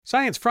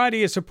Science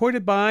Friday is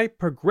supported by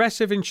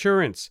Progressive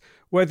Insurance.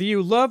 Whether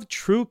you love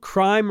true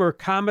crime or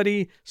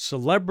comedy,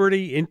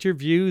 celebrity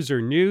interviews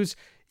or news,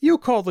 you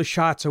call the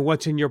shots on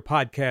what's in your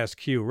podcast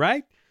queue,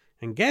 right?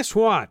 And guess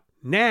what?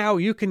 Now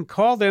you can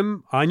call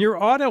them on your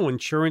auto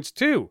insurance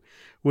too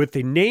with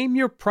the Name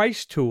Your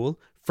Price tool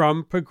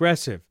from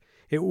Progressive.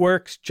 It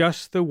works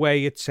just the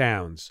way it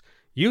sounds.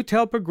 You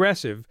tell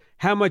Progressive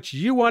how much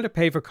you want to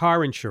pay for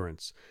car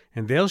insurance,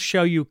 and they'll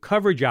show you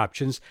coverage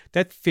options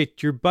that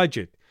fit your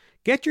budget.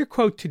 Get your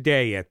quote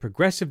today at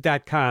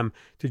Progressive.com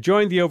to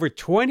join the over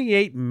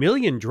 28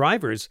 million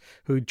drivers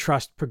who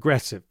trust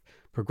Progressive.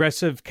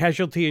 Progressive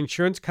Casualty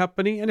Insurance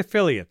Company and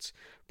Affiliates.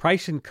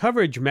 Price and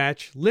coverage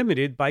match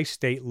limited by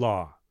state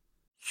law.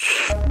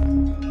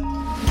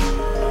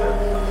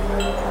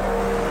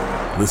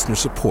 Listener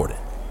supported.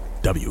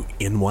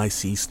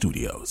 WNYC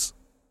Studios.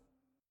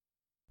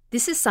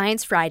 This is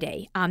Science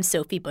Friday. I'm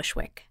Sophie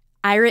Bushwick.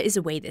 Ira is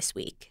away this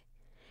week.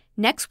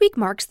 Next week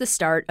marks the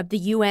start of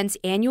the UN's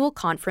annual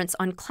conference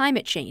on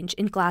climate change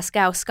in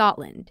Glasgow,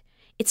 Scotland.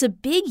 It's a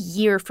big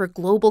year for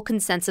global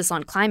consensus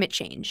on climate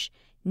change.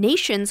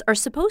 Nations are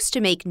supposed to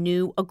make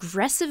new,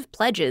 aggressive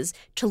pledges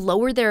to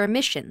lower their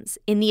emissions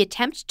in the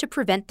attempt to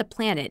prevent the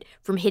planet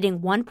from hitting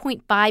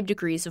 1.5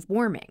 degrees of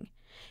warming.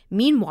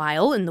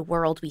 Meanwhile, in the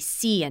world we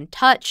see and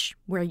touch,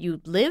 where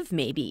you live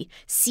maybe,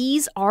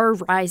 seas are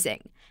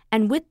rising.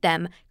 And with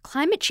them,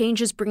 climate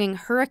change is bringing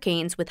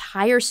hurricanes with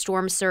higher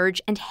storm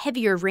surge and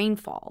heavier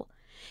rainfall.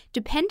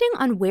 Depending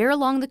on where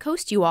along the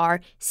coast you are,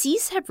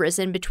 seas have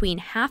risen between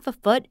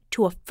 0.5 foot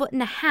to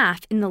 1.5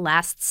 feet in the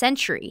last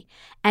century.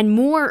 And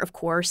more, of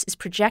course, is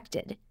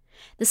projected.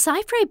 The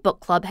Sci-Fi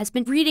Book Club has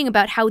been reading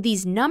about how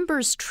these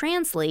numbers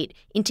translate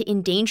into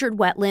endangered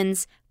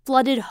wetlands,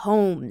 flooded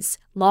homes,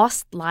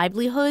 lost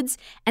livelihoods,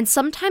 and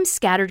sometimes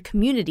scattered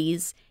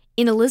communities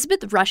in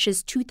Elizabeth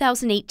Rush's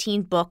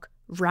 2018 book,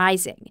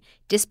 Rising,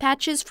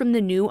 Dispatches from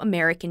the New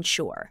American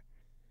Shore.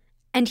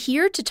 And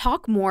here to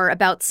talk more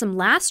about some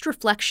last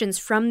reflections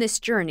from this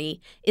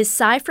journey is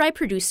sci-fi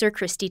producer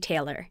Christy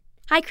Taylor.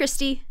 Hi,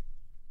 Christy.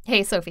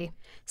 Hey, Sophie.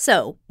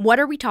 So, what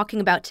are we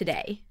talking about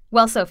today?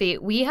 Well, Sophie,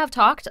 we have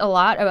talked a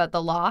lot about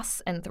the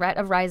loss and threat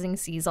of rising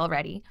seas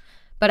already.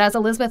 But as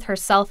Elizabeth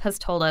herself has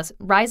told us,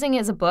 Rising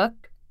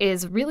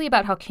is really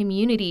about how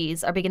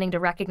communities are beginning to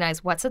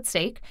recognize what's at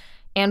stake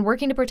and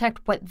working to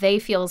protect what they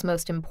feel is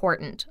most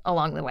important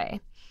along the way.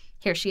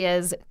 Here she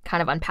is,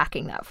 kind of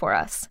unpacking that for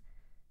us.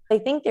 I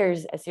think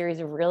there's a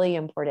series of really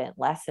important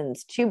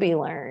lessons to be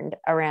learned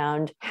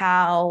around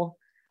how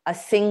a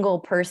single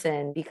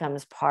person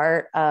becomes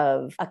part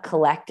of a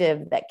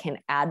collective that can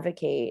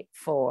advocate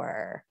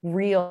for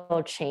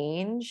real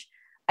change.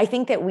 I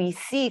think that we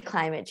see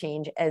climate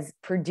change as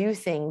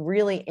producing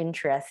really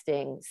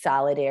interesting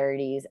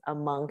solidarities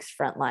amongst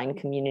frontline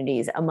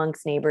communities,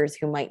 amongst neighbors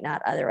who might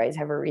not otherwise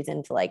have a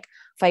reason to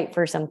fight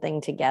for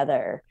something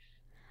together.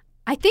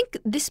 I think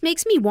this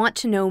makes me want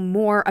to know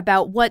more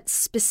about what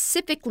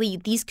specifically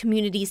these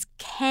communities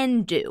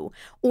can do,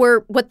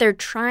 or what they're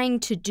trying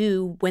to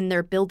do when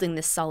they're building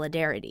this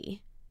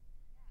solidarity.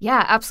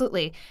 Yeah,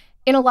 absolutely.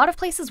 In a lot of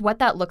places, what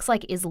that looks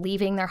like is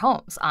leaving their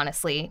homes,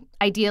 honestly,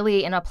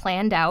 ideally in a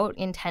planned out,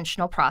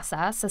 intentional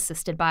process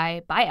assisted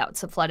by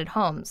buyouts of flooded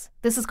homes.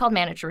 This is called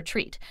managed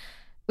retreat.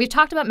 We've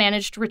talked about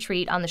managed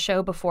retreat on the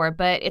show before,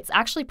 but it's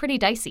actually pretty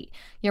dicey.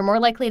 You're more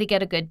likely to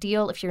get a good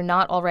deal if you're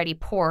not already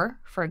poor,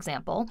 for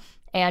example,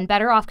 and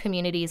better off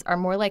communities are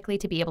more likely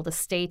to be able to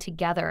stay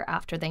together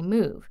after they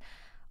move.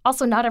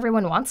 Also, not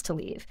everyone wants to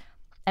leave,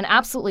 and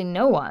absolutely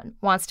no one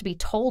wants to be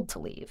told to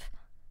leave.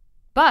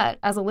 But,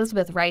 as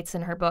Elizabeth writes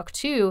in her book,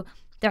 too,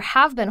 there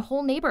have been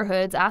whole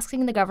neighborhoods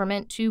asking the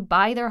government to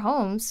buy their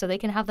homes so they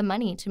can have the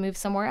money to move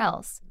somewhere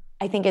else.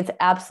 I think it's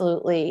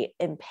absolutely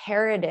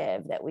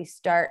imperative that we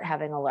start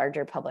having a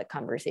larger public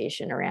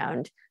conversation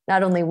around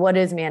not only what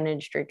is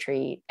managed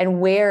retreat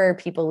and where are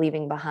people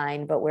leaving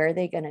behind, but where are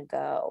they going to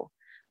go?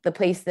 The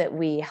place that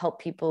we help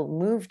people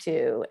move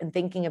to and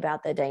thinking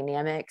about the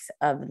dynamics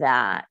of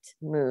that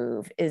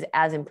move is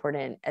as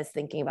important as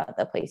thinking about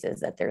the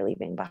places that they're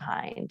leaving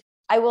behind.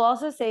 I will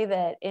also say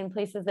that in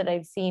places that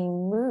I've seen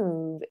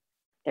move,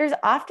 there's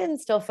often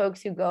still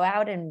folks who go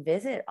out and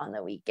visit on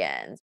the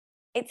weekends.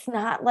 It's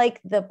not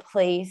like the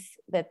place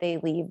that they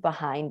leave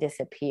behind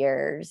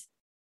disappears.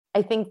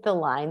 I think the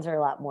lines are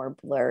a lot more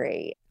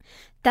blurry.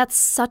 That's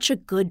such a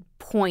good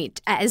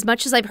point. As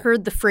much as I've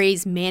heard the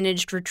phrase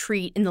managed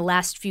retreat in the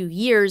last few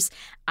years,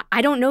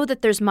 I don't know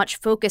that there's much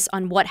focus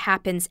on what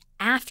happens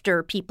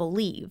after people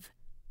leave.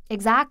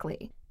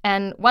 Exactly.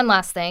 And one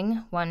last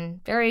thing, one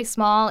very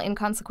small,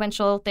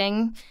 inconsequential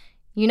thing.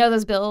 You know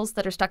those bills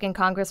that are stuck in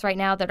Congress right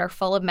now that are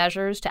full of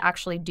measures to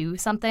actually do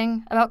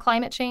something about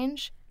climate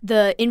change?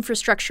 The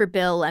infrastructure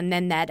bill and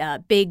then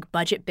that big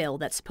budget bill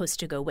that's supposed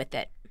to go with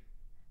it.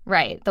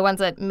 Right, the ones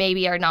that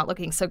maybe are not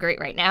looking so great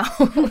right now.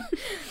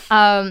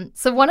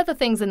 So one of the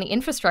things in the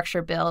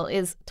infrastructure bill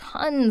is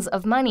tons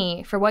of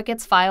money for what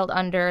gets filed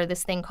under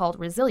this thing called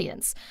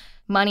resilience.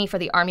 money for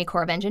the Army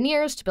Corps of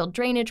Engineers to build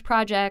drainage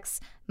projects,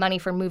 money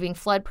for moving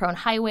flood-prone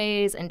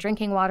highways and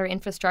drinking water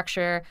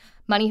infrastructure,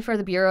 money for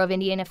the Bureau of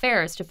Indian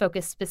Affairs to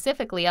focus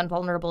specifically on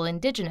vulnerable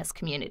indigenous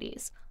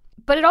communities.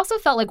 But it also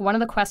felt like one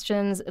of the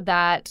questions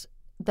that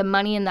the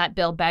money in that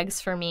bill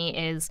begs for me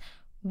is,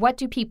 what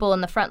do people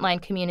in the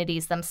frontline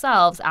communities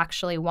themselves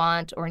actually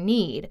want or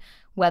need,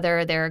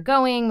 whether they're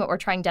going or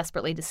trying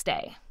desperately to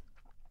stay?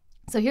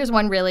 So here's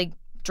one really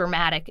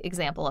dramatic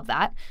example of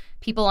that.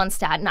 People on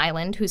Staten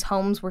Island whose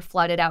homes were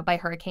flooded out by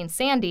Hurricane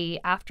Sandy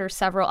after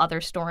several other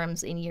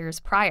storms in years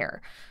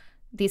prior.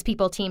 These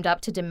people teamed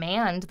up to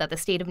demand that the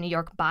state of New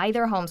York buy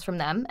their homes from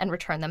them and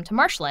return them to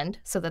marshland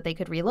so that they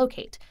could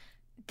relocate.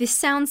 This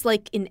sounds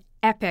like an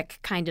epic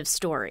kind of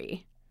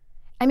story.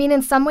 I mean,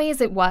 in some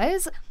ways it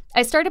was.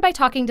 I started by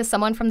talking to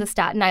someone from the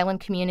Staten Island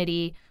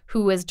community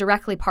who was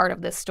directly part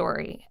of this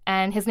story,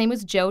 and his name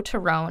was Joe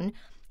Tyrone.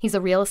 He's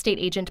a real estate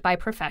agent by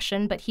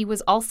profession, but he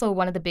was also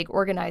one of the big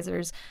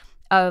organizers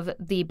of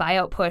the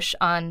buyout push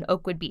on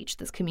Oakwood Beach,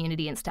 this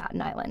community in Staten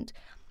Island.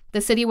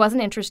 The city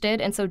wasn't interested,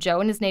 and so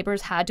Joe and his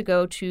neighbors had to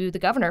go to the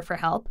governor for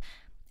help.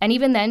 And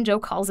even then, Joe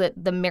calls it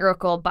the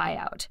miracle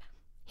buyout.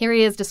 Here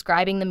he is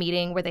describing the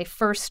meeting where they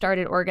first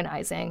started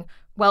organizing,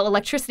 while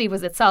electricity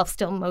was itself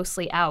still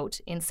mostly out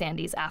in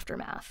Sandy's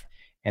aftermath.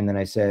 And then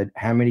I said,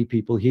 how many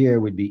people here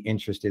would be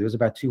interested? There was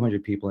about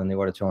 200 people in the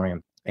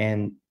auditorium.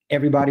 And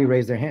everybody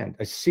raised their hand,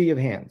 a sea of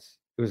hands.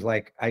 It was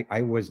like,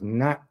 I was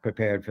not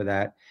prepared for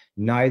that.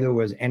 Neither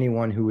was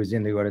anyone who was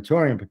in the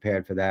auditorium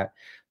prepared for that.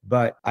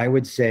 But I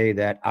would say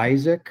that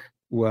Isaac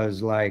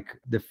was like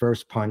the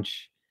first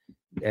punch.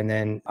 And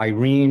then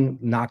Irene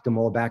knocked them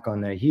all back on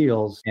their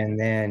heels. And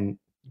then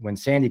when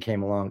Sandy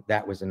came along,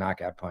 that was a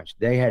knockout punch.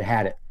 They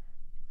had it.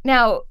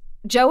 Now,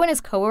 Joe and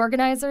his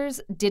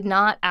co-organizers did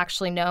not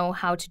actually know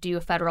how to do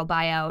a federal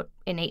buyout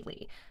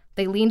innately.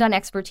 They leaned on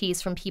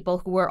expertise from people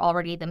who were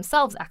already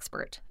themselves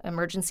expert,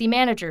 emergency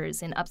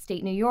managers in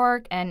upstate New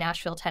York and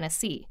Nashville,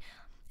 Tennessee.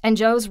 And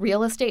Joe's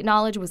real estate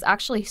knowledge was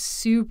actually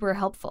super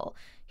helpful.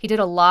 He did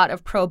a lot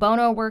of pro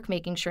bono work,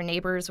 making sure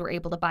neighbors were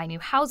able to buy new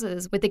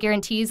houses with the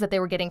guarantees that they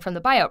were getting from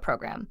the buyout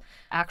program,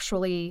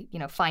 actually,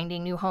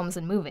 finding new homes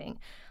and moving.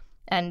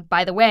 And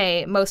by the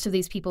way, most of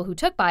these people who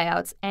took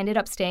buyouts ended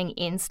up staying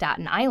in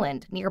Staten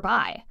Island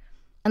nearby.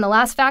 And the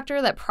last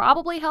factor that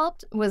probably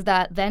helped was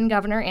that then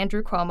Governor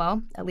Andrew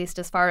Cuomo, at least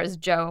as far as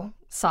Joe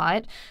saw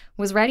it,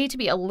 was ready to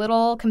be a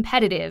little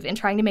competitive in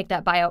trying to make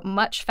that buyout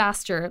much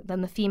faster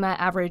than the FEMA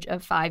average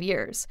of 5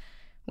 years,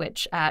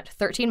 which at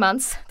 13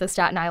 months, the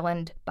Staten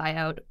Island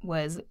buyout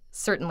was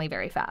certainly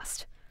very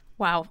fast.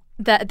 Wow.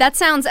 That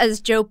sounds, as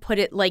Joe put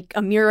it, like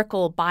a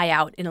miracle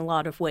buyout in a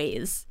lot of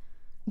ways.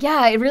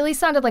 Yeah, it really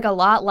sounded like a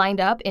lot lined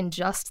up in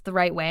just the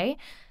right way.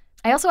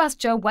 I also asked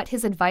Joe what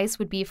his advice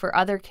would be for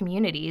other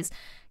communities,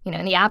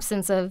 in the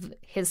absence of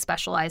his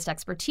specialized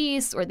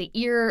expertise or the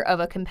ear of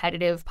a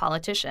competitive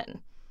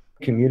politician.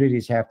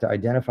 Communities have to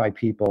identify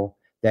people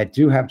that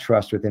do have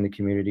trust within the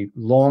community,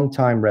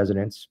 longtime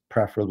residents,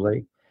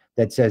 preferably,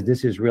 that says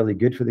this is really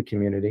good for the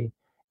community,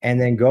 and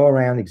then go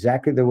around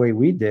exactly the way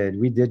we did.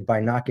 We did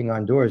by knocking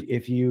on doors.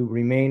 If you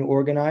remain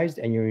organized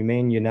and you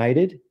remain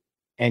united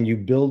and you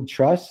build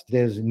trust,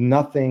 there's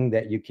nothing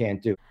that you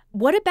can't do.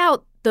 What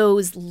about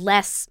those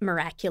less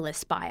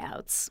miraculous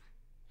buyouts?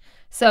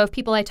 So of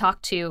people I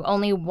talked to,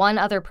 only one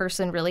other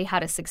person really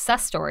had a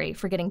success story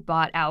for getting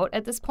bought out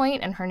at this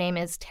point, and her name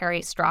is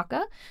Terry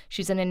Straka.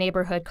 She's in a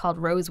neighborhood called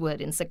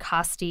Rosewood in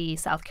Sicosti,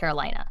 South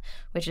Carolina,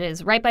 which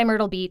is right by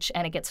Myrtle Beach,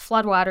 and it gets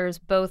floodwaters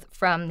both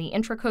from the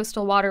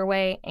Intracoastal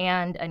Waterway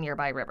and a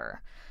nearby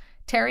river.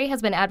 Terry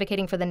has been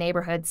advocating for the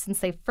neighborhood since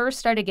they first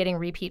started getting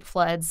repeat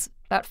floods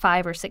about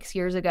 5 or 6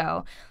 years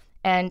ago,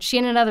 and she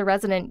and another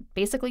resident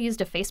basically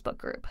used a Facebook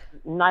group.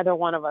 Neither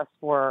one of us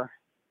were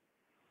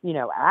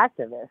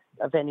activists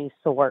of any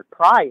sort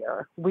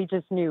prior. We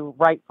just knew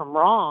right from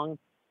wrong,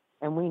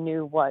 and we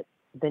knew what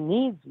the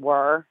needs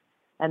were,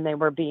 and they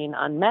were being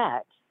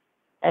unmet.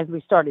 As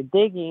we started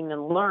digging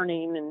and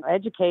learning and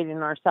educating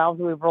ourselves,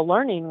 we were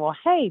learning, well,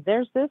 hey,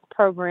 there's this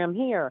program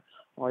here,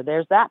 or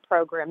there's that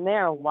program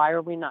there. Why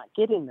are we not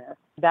getting this?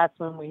 That's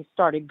when we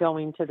started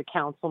going to the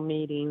council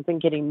meetings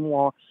and getting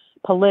more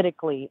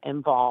politically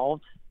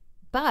involved.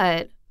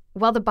 But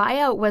while the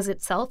buyout was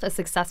itself a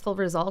successful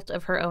result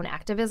of her own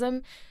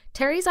activism,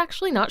 Terry's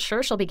actually not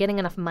sure she'll be getting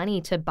enough money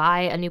to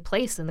buy a new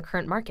place in the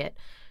current market.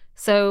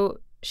 So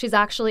she's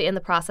actually in the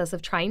process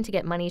of trying to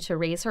get money to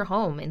raise her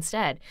home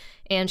instead.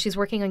 And she's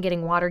working on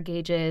getting water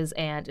gauges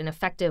and an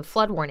effective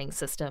flood warning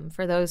system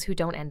for those who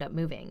don't end up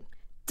moving.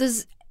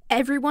 Does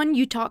everyone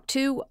you talk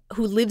to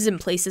who lives in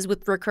places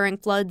with recurring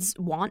floods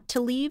want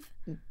to leave?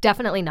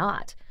 Definitely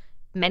not.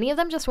 Many of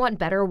them just want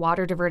better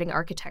water diverting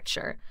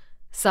architecture.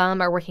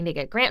 Some are working to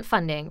get grant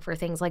funding for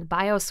things like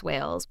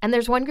bioswales. And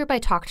there's one group I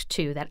talked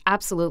to that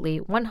absolutely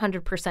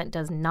 100%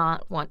 does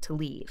not want to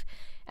leave.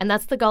 And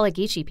that's the Gullah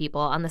Geechee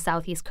people on the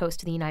southeast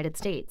coast of the United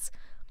States.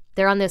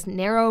 They're on this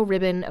narrow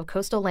ribbon of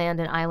coastal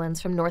land and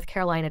islands from North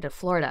Carolina to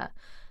Florida.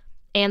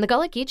 And the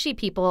Gullah Geechee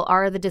people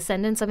are the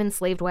descendants of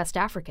enslaved West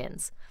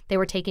Africans. They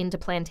were taken to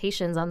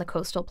plantations on the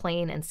coastal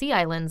plain and sea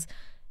islands,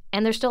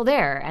 and they're still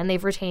there, and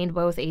they've retained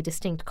both a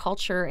distinct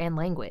culture and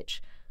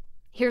language.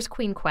 Here's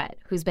Queen Quet,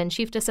 who's been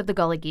chiefess of the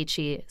Gullah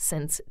Geechee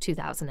since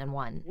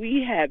 2001.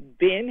 We have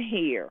been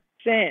here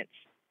since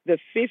the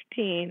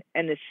 15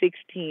 and the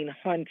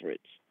 1600s.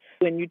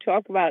 When you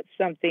talk about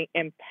something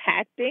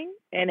impacting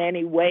in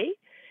any way,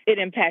 it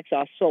impacts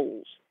our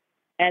souls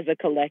as a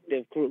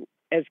collective group,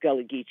 as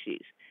Gullah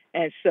Geechees.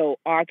 And so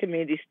our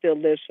community still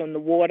lives from the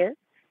water.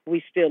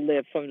 We still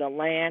live from the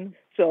land.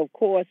 So, of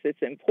course,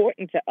 it's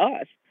important to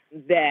us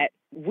that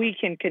we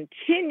can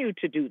continue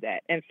to do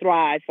that and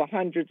thrive for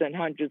hundreds and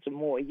hundreds of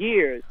more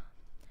years.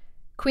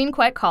 Queen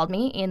Quet called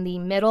me in the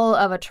middle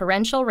of a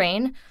torrential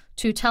rain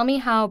to tell me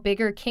how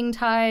bigger king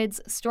tides,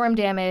 storm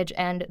damage,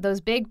 and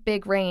those big,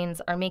 big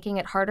rains are making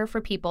it harder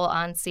for people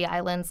on sea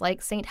islands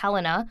like St.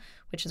 Helena,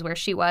 which is where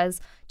she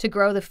was, to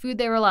grow the food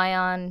they rely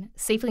on,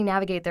 safely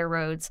navigate their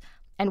roads,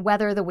 and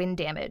weather the wind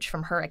damage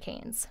from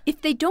hurricanes.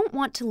 If they don't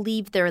want to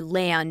leave their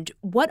land,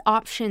 what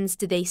options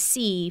do they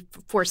see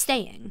for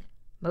staying?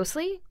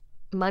 Mostly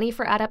money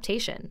for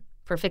adaptation,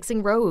 for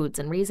fixing roads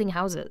and raising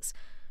houses,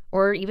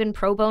 or even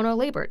pro bono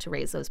labor to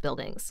raise those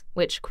buildings,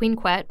 which Queen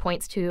Quet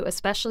points to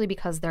especially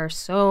because there are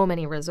so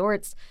many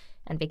resorts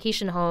and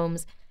vacation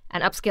homes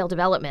and upscale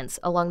developments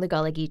along the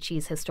Gullah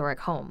Geechee's historic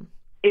home.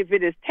 If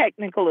it is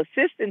technical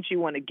assistance you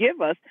want to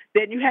give us,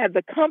 then you have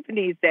the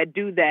companies that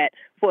do that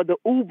for the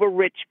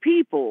uber-rich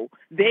people.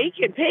 They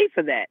can pay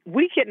for that.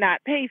 We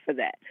cannot pay for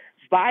that.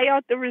 Buy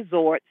out the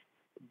resorts,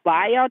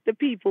 buy out the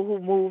people who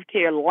moved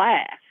here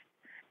last,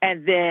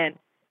 and then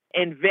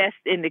invest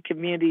in the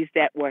communities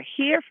that were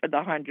here for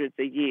the hundreds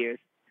of years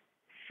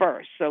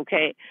first,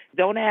 okay?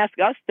 Don't ask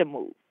us to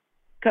move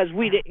because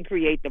we didn't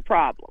create the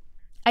problem.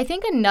 I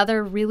think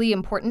another really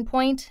important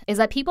point is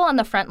that people on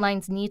the front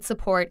lines need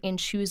support in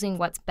choosing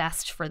what's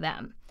best for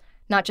them.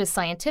 Not just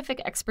scientific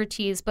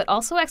expertise, but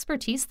also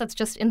expertise that's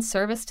just in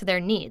service to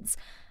their needs.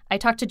 I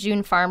talked to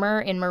June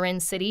Farmer in Marin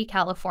City,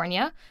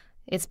 California.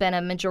 It's been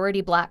a majority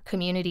Black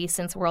community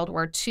since World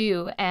War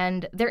II,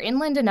 and they're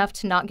inland enough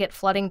to not get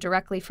flooding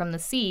directly from the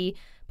sea,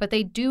 but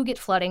they do get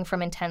flooding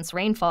from intense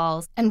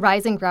rainfalls, and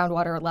rising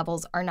groundwater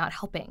levels are not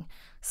helping.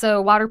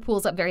 So water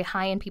pools up very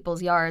high in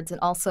people's yards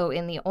and also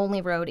in the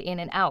only road in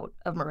and out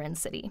of Marin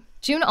City.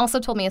 June also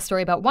told me a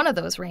story about one of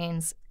those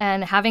rains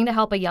and having to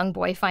help a young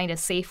boy find a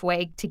safe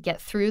way to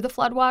get through the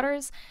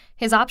floodwaters.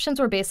 His options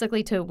were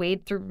basically to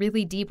wade through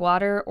really deep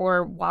water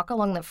or walk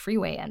along the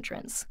freeway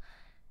entrance.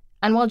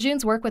 And while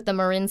June's work with the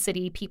Marin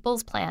City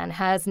People's Plan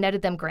has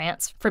netted them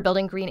grants for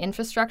building green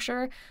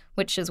infrastructure,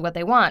 which is what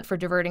they want for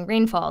diverting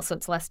rainfall so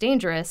it's less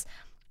dangerous,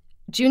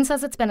 June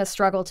says it's been a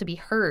struggle to be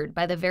heard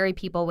by the very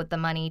people with the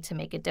money to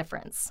make a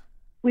difference.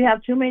 We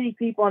have too many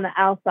people on the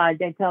outside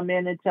that come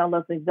in and tell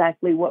us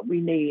exactly what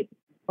we need.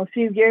 A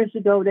few years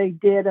ago, they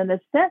did an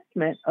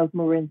assessment of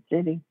Marin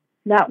City.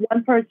 Not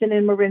one person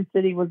in Marin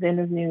City was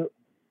interviewed.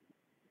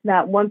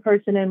 Not one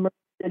person in Marin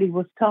City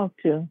was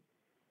talked to.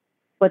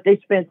 But they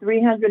spent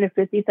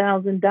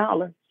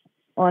 $350,000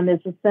 on this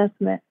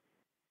assessment.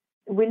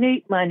 We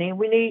need money.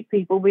 We need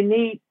people. We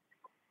need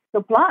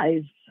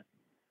supplies.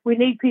 We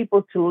need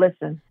people to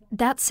listen.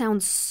 That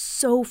sounds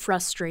so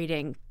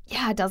frustrating.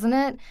 Yeah, doesn't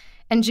it?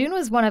 And June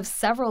was one of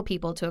several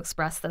people to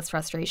express this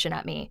frustration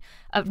at me,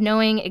 of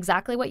knowing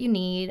exactly what you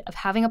need, of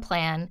having a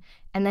plan,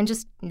 and then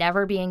just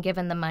never being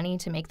given the money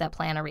to make that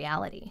plan a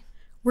reality.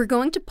 We're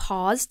going to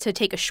pause to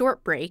take a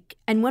short break,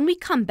 and when we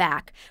come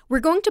back, we're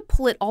going to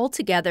pull it all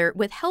together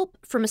with help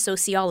from a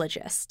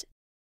sociologist.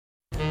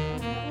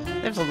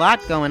 There's a lot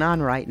going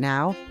on right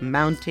now.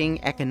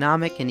 Mounting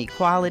economic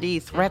inequality,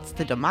 threats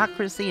to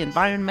democracy,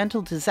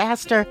 environmental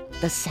disaster,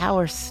 the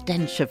sour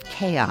stench of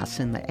chaos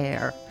in the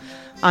air.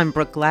 I'm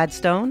Brooke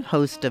Gladstone,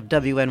 host of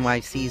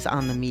WNYC's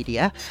On the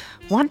Media.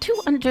 Want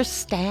to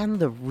understand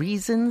the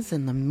reasons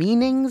and the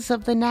meanings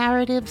of the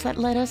narratives that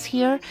led us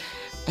here,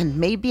 and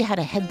maybe how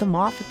to head them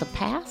off at the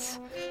pass?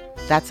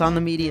 That's On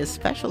the Media's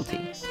specialty.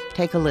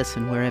 Take a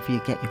listen wherever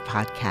you get your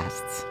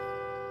podcasts.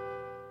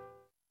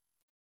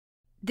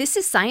 This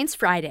is Science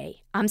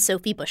Friday. I'm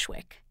Sophie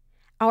Bushwick.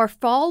 Our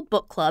fall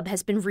book club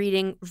has been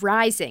reading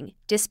Rising,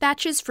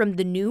 Dispatches from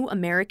the New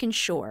American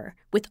Shore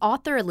with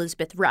author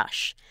Elizabeth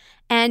Rush.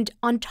 And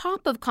on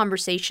top of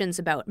conversations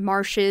about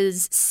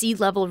marshes, sea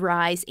level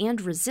rise,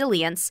 and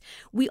resilience,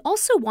 we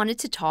also wanted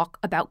to talk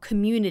about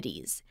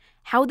communities,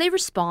 how they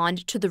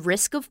respond to the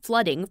risk of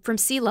flooding from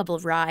sea level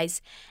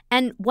rise,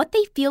 and what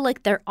they feel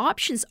like their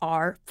options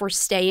are for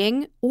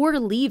staying or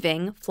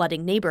leaving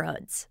flooding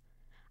neighborhoods.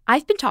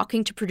 I've been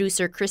talking to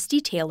producer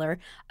Christy Taylor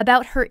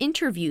about her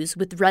interviews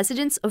with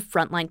residents of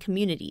frontline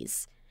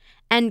communities.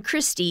 And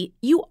Christy,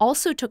 you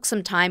also took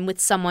some time with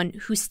someone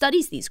who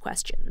studies these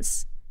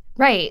questions.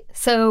 Right.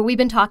 So we've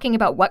been talking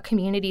about what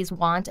communities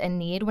want and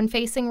need when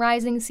facing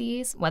rising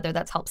seas, whether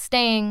that's help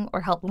staying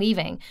or help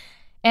leaving.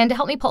 And to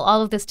help me pull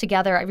all of this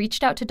together, I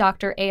reached out to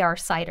Dr. A.R.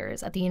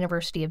 Siders at the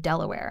University of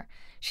Delaware.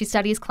 She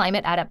studies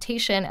climate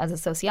adaptation as a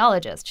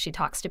sociologist. She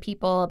talks to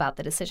people about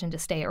the decision to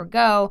stay or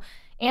go,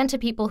 and to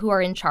people who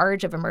are in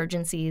charge of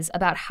emergencies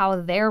about how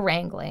they're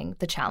wrangling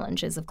the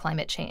challenges of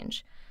climate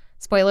change.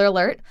 Spoiler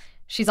alert,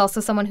 she's also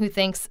someone who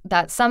thinks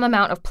that some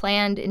amount of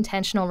planned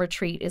intentional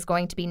retreat is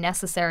going to be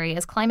necessary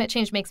as climate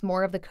change makes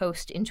more of the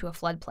coast into a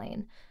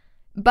floodplain.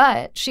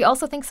 But she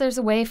also thinks there's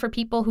a way for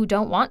people who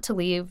don't want to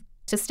leave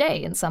to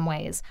stay in some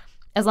ways,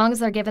 as long as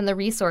they're given the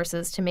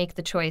resources to make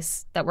the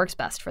choice that works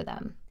best for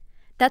them.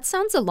 That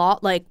sounds a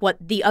lot like what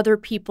the other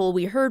people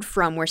we heard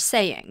from were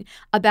saying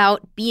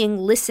about being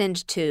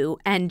listened to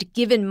and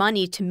given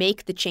money to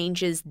make the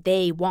changes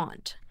they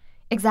want.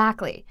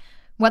 Exactly.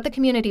 What the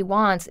community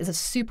wants is a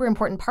super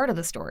important part of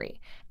the story.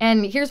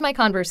 And here's my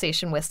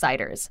conversation with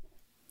Siders.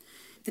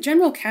 The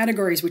general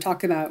categories we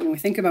talk about when we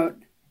think about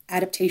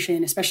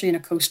adaptation, especially in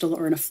a coastal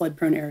or in a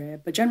flood-prone area,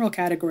 but general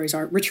categories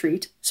are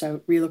retreat,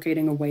 so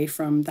relocating away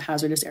from the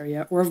hazardous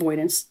area, or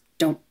avoidance,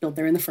 don't build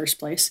there in the first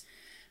place.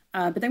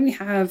 But then we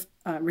have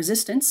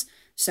resistance.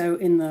 So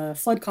in the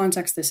flood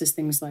context, this is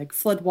things like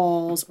flood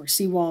walls or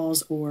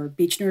seawalls or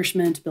beach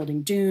nourishment,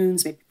 building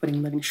dunes, maybe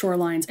putting living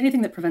shorelines,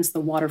 anything that prevents the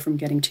water from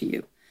getting to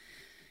you.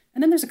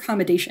 And then there's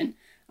accommodation.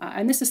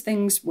 And this is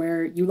things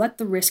where you let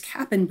the risk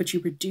happen, but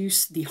you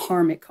reduce the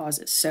harm it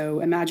causes.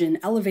 So imagine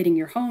elevating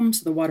your home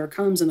so the water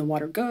comes and the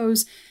water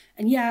goes.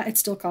 And yeah, it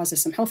still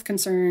causes some health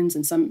concerns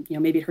and some,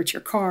 maybe it hurts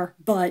your car,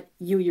 but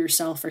you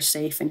yourself are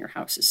safe and your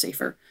house is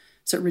safer.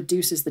 So it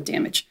reduces the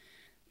damage.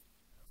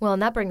 Well,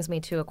 and that brings me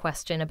to a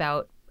question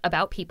about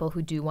people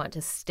who do want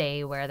to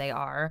stay where they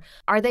are.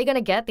 Are they going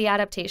to get the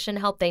adaptation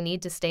help they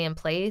need to stay in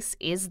place?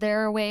 Is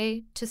there a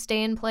way to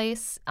stay in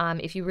place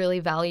if you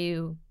really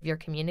value your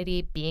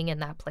community being in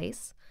that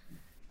place?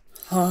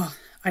 Oh,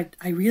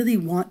 I really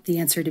want the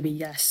answer to be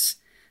yes.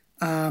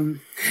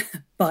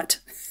 But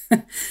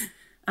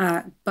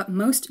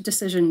most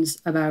decisions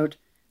about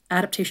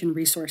adaptation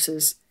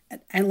resources,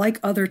 and like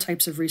other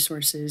types of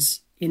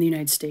resources in the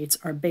United States,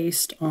 are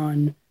based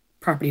on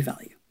property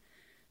value.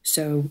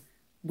 So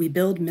we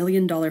build $1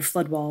 million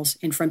flood walls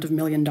in front of $1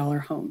 million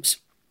homes.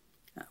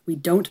 We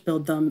don't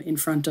build them in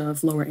front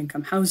of lower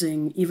income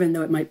housing, even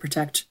though it might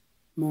protect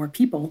more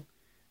people,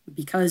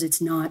 because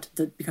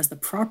because the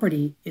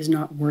property is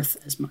not worth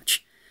as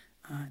much.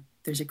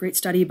 There's a great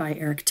study by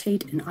Eric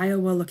Tate in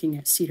Iowa looking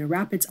at Cedar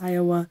Rapids,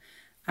 Iowa,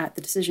 at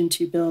the decision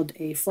to build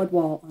a flood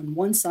wall on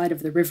one side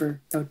of the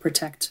river that would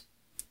protect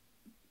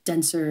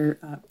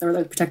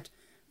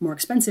more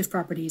expensive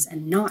properties,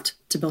 and not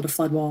to build a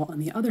flood wall on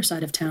the other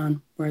side of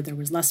town where there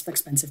was less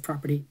expensive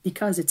property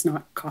because it's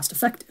not cost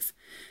effective.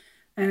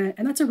 And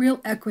that's a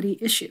real equity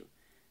issue,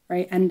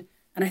 right? And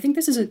I think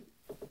this is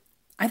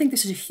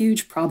a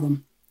huge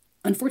problem.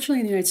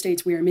 Unfortunately, in the United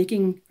States, we are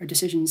making our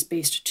decisions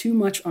based too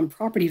much on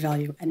property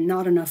value and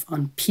not enough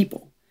on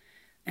people.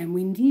 And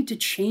we need to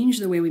change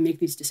the way we make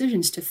these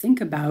decisions to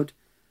think about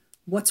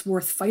what's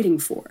worth fighting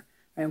for,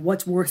 right?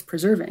 What's worth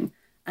preserving.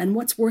 And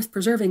what's worth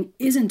preserving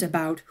isn't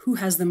about who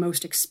has the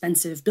most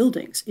expensive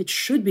buildings. It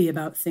should be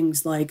about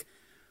things like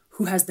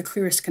who has the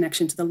clearest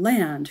connection to the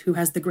land, who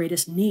has the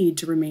greatest need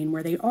to remain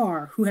where they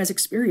are, who has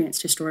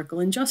experienced historical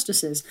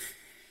injustices.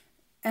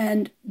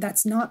 And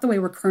that's not the way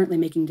we're currently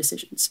making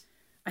decisions.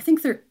 I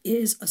think there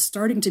is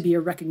starting to be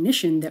a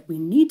recognition that we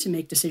need to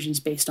make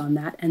decisions based on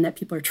that, and that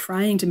people are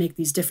trying to make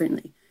these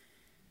differently.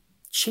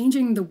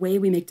 Changing the way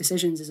we make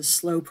decisions is a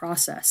slow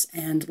process.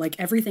 And like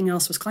everything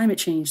else with climate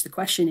change, the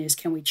question is,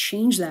 can we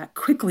change that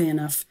quickly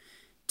enough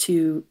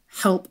to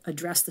help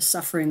address the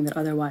suffering that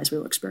otherwise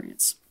we'll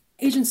experience?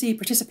 Agency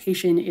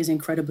participation is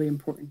incredibly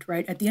important,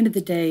 right? At the end of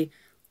the day,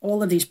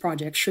 all of these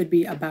projects should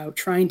be about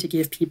trying to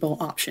give people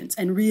options,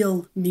 and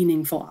real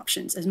meaningful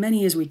options, as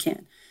many as we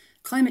can.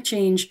 Climate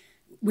change,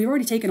 we've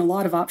already taken a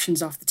lot of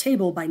options off the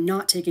table by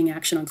not taking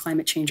action on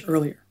climate change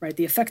earlier, right?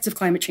 The effects of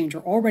climate change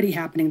are already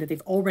happening, that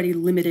they've already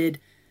limited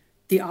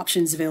the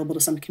options available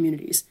to some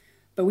communities.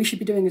 But we should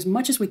be doing as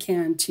much as we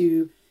can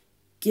to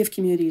give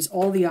communities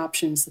all the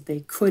options that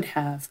they could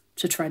have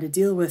to try to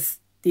deal with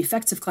the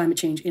effects of climate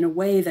change in a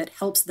way that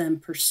helps them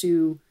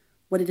pursue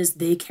what it is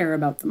they care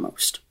about the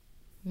most.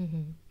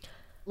 Mm-hmm.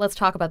 Let's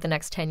talk about the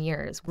next 10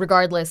 years.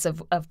 Regardless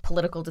of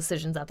political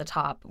decisions at the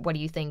top, what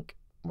do you think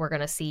we're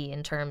going to see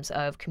in terms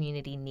of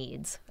community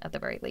needs, at the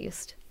very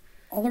least?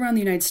 All around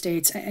the United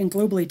States, and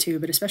globally too,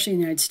 but especially in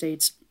the United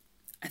States,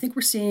 I think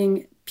we're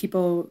seeing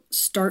people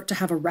start to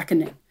have a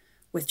reckoning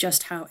with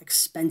just how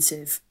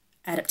expensive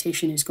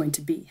adaptation is going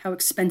to be, how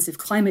expensive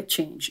climate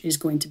change is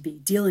going to be,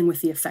 dealing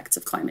with the effects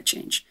of climate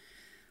change.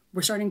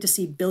 We're starting to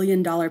see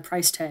billion-dollar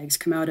price tags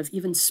come out of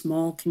even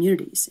small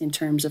communities in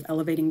terms of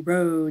elevating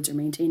roads or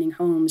maintaining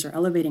homes or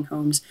elevating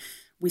homes.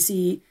 We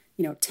see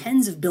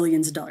tens of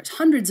billions of dollars,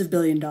 hundreds of $1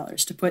 billion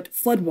to put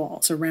flood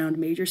walls around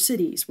major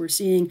cities. We're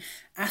seeing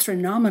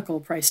astronomical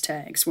price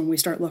tags when we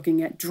start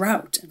looking at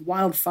drought and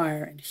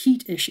wildfire and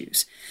heat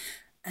issues.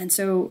 And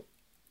so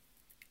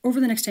over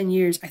the next 10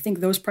 years, I think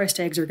those price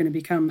tags are going to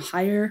become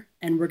higher,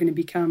 and we're going to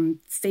become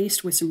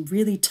faced with some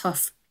really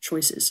tough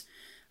choices.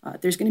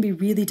 There's going to be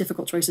really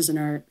difficult choices in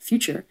our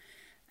future.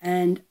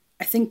 And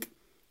I think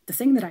the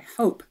thing that I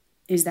hope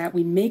is that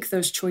we make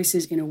those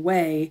choices in a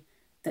way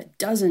that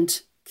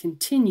doesn't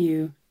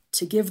continue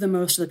to give the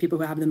most to the people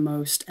who have the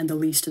most and the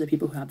least to the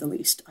people who have the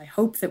least. I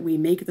hope that we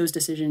make those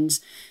decisions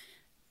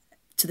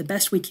to the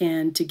best we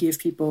can to give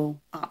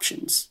people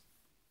options.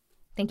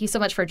 Thank you so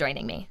much for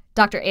joining me.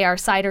 Dr. A.R.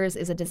 Siders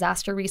is a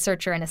disaster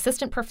researcher and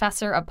assistant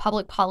professor of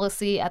public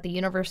policy at the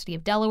University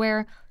of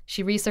Delaware.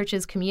 She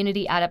researches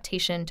community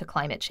adaptation to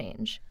climate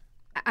change.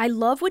 I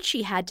love what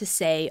she had to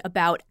say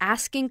about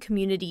asking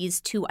communities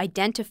to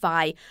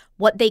identify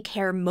what they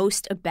care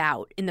most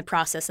about in the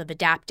process of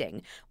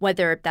adapting,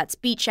 whether that's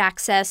beach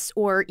access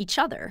or each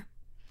other.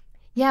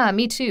 Yeah,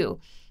 me too.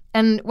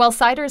 And while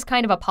Siders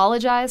kind of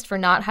apologized for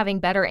not having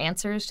better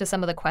answers to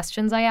some of the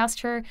questions I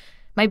asked her,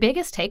 my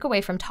biggest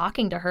takeaway from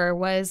talking to her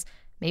was,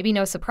 maybe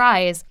no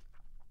surprise,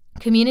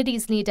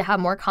 communities need to have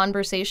more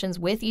conversations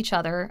with each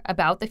other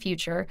about the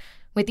future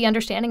with the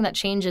understanding that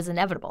change is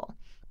inevitable,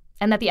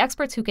 and that the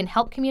experts who can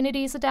help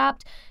communities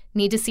adapt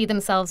need to see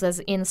themselves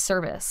as in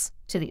service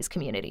to these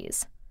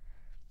communities.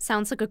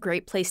 Sounds like a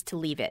great place to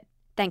leave it.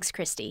 Thanks,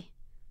 Christy.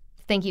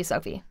 Thank you,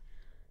 Sophie.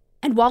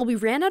 And while we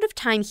ran out of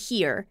time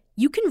here,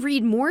 you can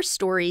read more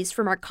stories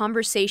from our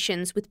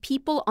conversations with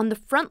people on the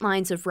front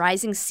lines of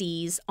rising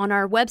seas on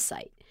our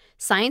website,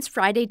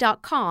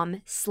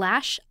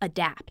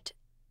 sciencefriday.com/adapt.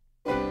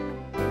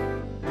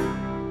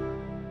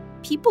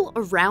 People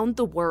around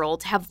the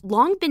world have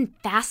long been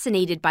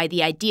fascinated by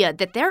the idea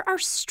that there are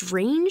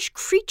strange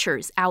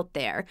creatures out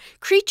there,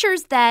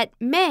 creatures that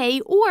may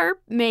or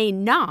may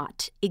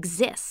not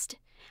exist.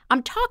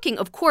 I'm talking,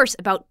 of course,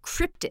 about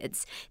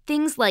cryptids,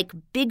 things like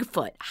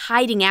Bigfoot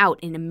hiding out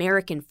in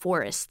American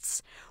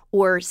forests,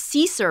 or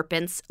sea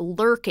serpents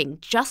lurking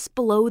just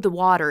below the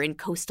water in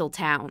coastal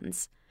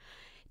towns.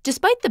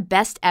 Despite the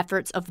best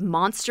efforts of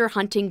monster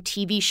hunting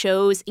TV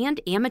shows and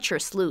amateur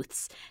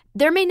sleuths,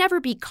 there may never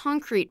be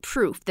concrete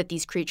proof that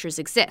these creatures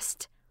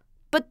exist.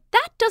 But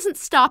that doesn't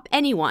stop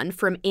anyone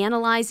from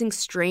analyzing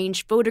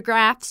strange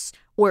photographs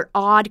or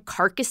odd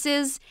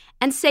carcasses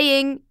and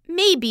saying,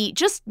 maybe,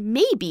 just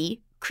maybe,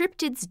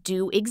 cryptids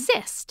do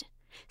exist.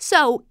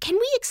 So, can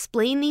we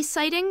explain these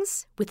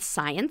sightings with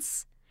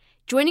science?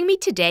 Joining me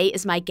today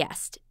is my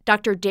guest,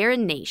 Dr.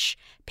 Darren Naish,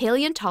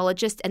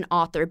 paleontologist and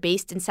author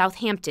based in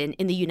Southampton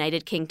in the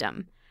United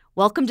Kingdom.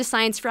 Welcome to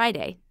Science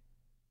Friday.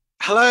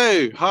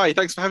 Hello. Hi.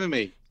 Thanks for having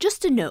me.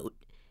 Just a note,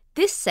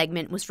 this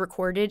segment was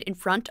recorded in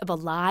front of a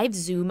live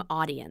Zoom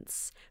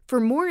audience.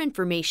 For more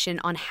information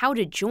on how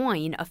to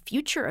join a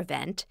future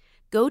event,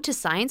 go to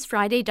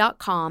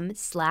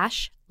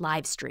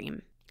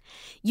sciencefriday.com/livestream.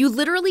 You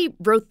literally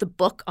wrote the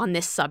book on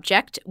this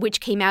subject,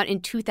 which came out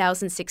in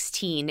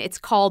 2016. It's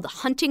called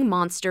Hunting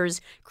Monsters,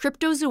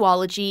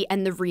 Cryptozoology,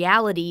 and the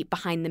Reality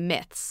Behind the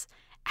Myths.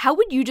 How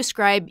would you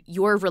describe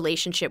your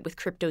relationship with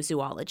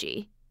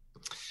cryptozoology?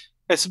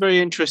 That's a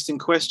very interesting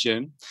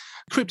question.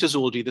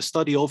 Cryptozoology, the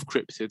study of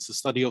cryptids, the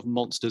study of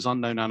monsters,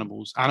 unknown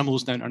animals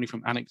known only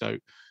from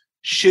anecdote,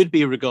 should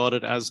be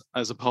regarded as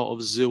a part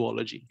of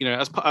zoology. You know,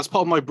 as part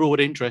of my broad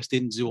interest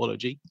in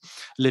zoology,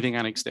 living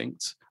and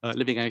extinct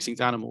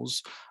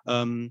animals.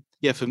 For me,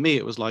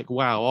 it was like,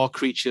 wow, are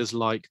creatures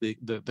like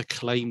the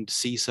claimed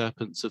sea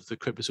serpents of the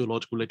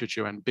cryptozoological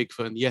literature and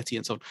Bigfoot and Yeti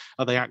and so on,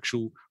 are they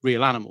actual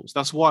real animals?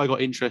 That's why I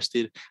got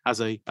interested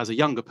as a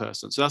younger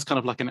person. So that's kind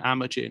of like an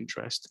amateur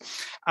interest.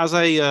 As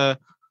a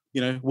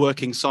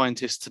working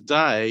scientist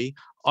today,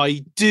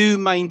 I do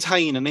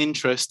maintain an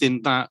interest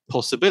in that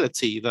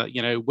possibility that,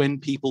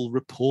 when people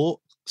report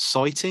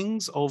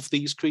sightings of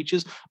these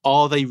creatures,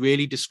 are they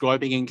really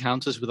describing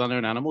encounters with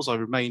unknown animals? I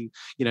remain,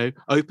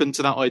 open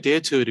to that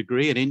idea to a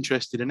degree and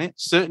interested in it.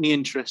 Certainly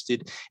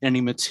interested in any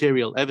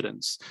material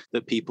evidence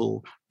that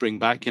people bring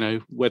back,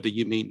 whether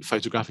you mean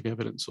photographic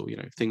evidence or,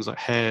 things like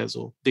hairs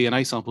or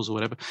DNA samples or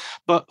whatever.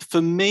 But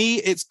for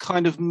me, it's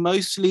kind of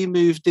mostly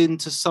moved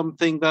into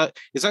something that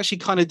is actually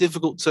kind of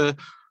difficult to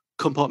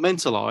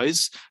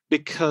compartmentalize,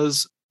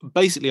 because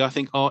basically I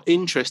think our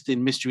interest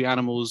in mystery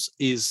animals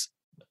is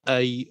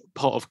a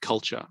part of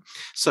culture.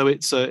 So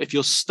it's if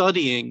you're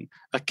studying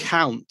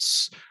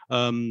accounts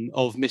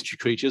of mystery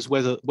creatures,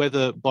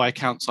 whether by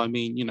accounts I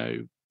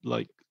mean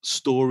like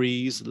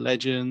stories,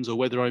 legends, or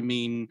whether I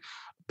mean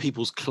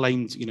people's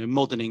claimed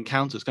modern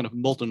encounters, kind of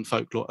modern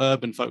folklore,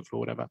 urban folklore,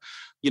 whatever,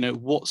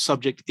 what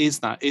subject is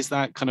that? Is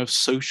that kind of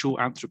social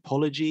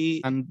anthropology?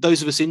 And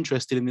those of us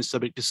interested in this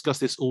subject discuss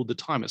this all the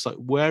time. It's like,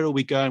 where are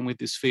we going with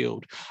this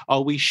field?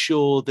 Are we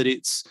sure that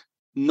it's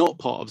not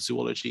part of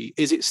zoology?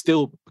 Is it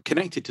still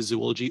connected to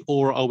zoology,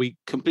 or are we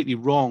completely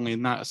wrong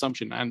in that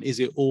assumption? And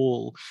is it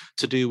all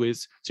to do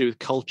with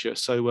culture?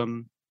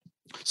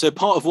 So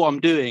part of what I'm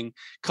doing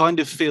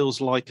kind of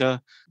feels like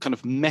a kind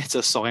of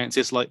meta science.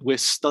 It's like we're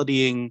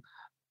studying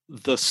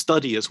the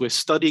studiers, we're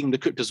studying the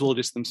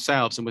cryptozoologists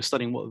themselves, and we're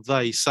studying what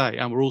they say,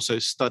 and we're also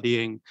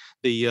studying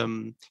the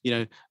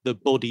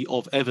body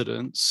of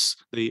evidence,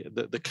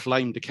 the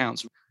claimed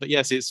accounts. But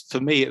yes, for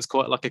me it's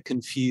quite like a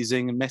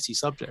confusing and messy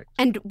subject.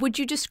 And would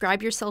you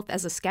describe yourself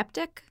as a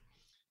skeptic?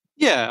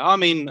 Yeah, I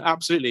mean,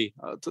 absolutely,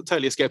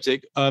 totally a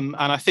skeptic. And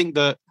I think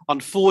that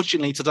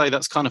unfortunately today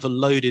that's kind of a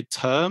loaded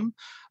term.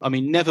 I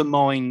mean, never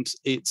mind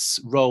its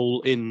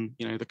role in,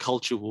 the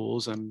culture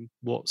wars and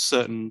what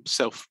certain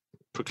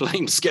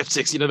self-proclaimed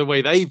skeptics, the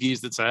way they've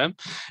used the term.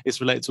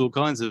 It's related to all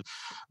kinds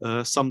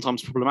of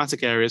sometimes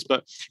problematic areas.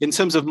 But in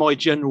terms of my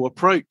general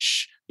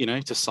approach,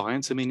 to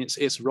science, I mean,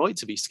 it's right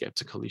to be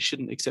skeptical. You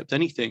shouldn't accept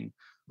anything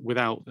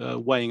without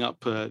weighing up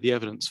the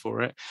evidence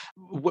for it.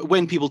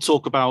 When people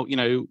talk about,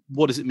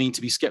 what does it mean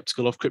to be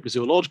skeptical of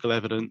cryptozoological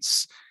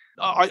evidence,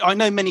 I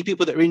know many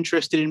people that are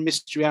interested in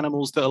mystery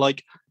animals that are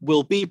like,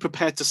 will be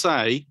prepared to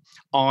say,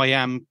 I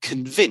am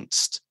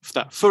convinced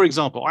that, for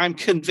example, I am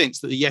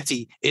convinced that the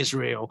Yeti is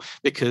real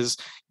because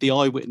the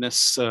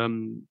eyewitness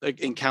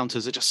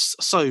encounters are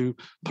just so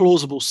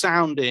plausible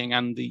sounding,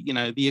 and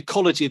the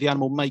ecology of the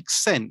animal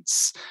makes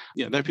sense.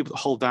 There are people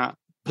that hold that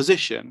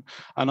position,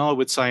 and I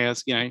would say,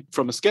 as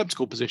from a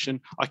skeptical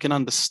position, I can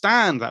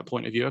understand that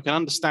point of view. I can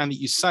understand that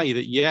you say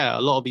that, yeah,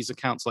 a lot of these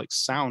accounts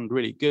sound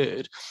really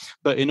good,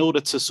 but in order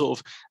to sort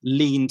of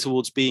lean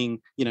towards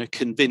being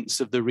convinced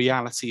of the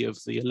reality of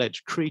the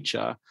alleged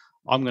creature,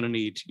 I'm going to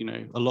need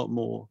a lot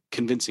more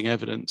convincing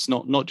evidence,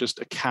 not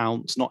just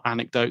accounts, not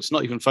anecdotes,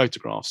 not even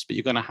photographs, but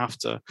you're going to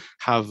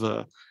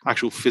have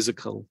actual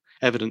physical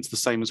evidence, the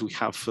same as we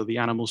have for the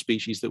animal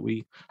species that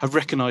we have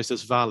recognized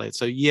as valid.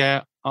 So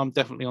yeah, I'm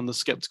definitely on the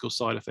skeptical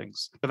side of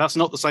things, but that's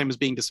not the same as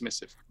being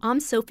dismissive. I'm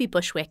Sophie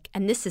Bushwick,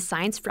 and this is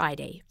Science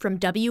Friday from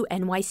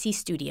WNYC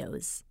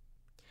Studios.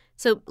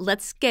 So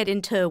let's get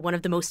into one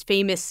of the most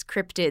famous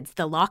cryptids,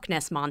 the Loch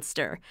Ness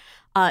Monster.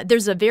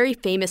 There's a very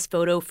famous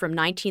photo from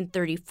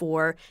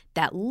 1934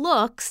 that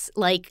looks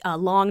like a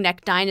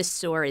long-necked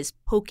dinosaur is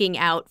poking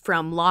out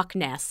from Loch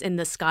Ness in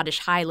the Scottish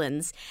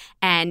Highlands,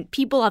 and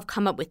people have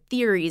come up with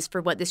theories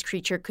for what this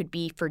creature could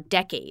be for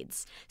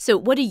decades. So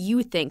what do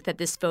you think that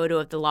this photo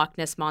of the Loch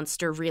Ness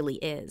Monster really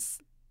is?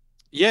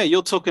 Yeah,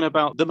 you're talking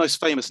about the most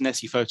famous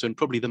Nessie photo, and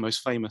probably the most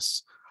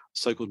famous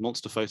so-called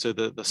monster photo,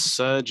 the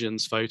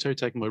Surgeon's photo,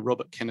 taken by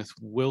Robert Kenneth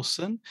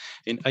Wilson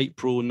in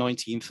April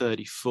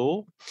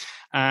 1934.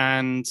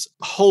 And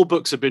whole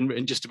books have been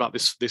written just about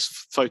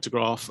this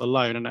photograph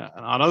alone. And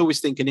I always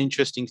think an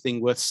interesting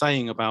thing worth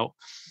saying about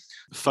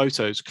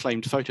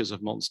claimed photos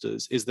of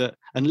monsters, is that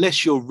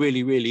unless you're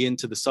really, really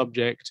into the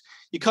subject,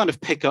 you kind of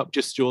pick up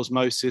just through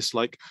osmosis,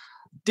 like,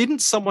 didn't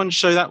someone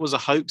show that was a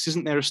hoax?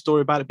 Isn't there a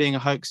story about it being a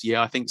hoax?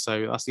 Yeah, I think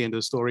so. That's the end of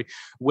the story.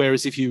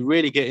 Whereas if you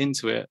really get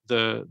into it,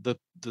 the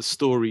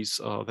stories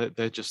are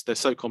they're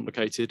so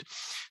complicated.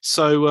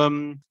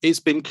 So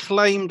it's been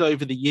claimed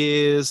over the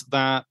years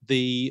that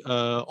the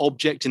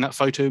object in that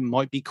photo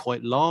might be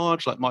quite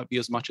large, might be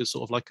as much as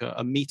sort of like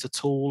a meter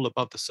tall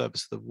above the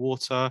surface of the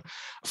water.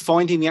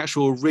 Finding the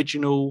actual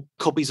original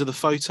copies of the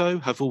photo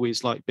have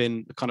always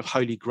been a kind of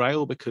holy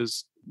grail,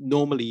 because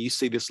normally you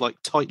see this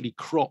tightly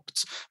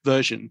cropped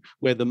version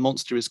where the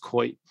monster is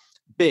quite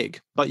big,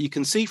 but you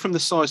can see from the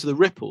size of the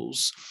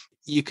ripples,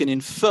 you can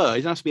infer,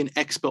 you don't have to be an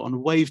expert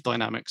on wave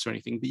dynamics or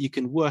anything, but you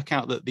can work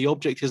out that the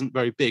object isn't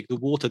very big. The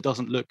water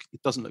doesn't look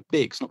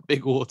big. It's not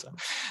big water.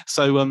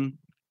 So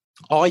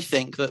I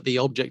think that the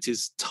object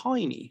is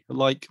tiny,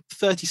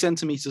 30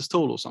 centimeters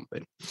tall or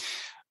something.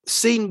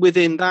 Seen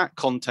within that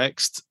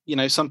context,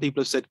 some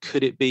people have said,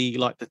 could it be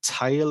like the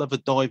tail of a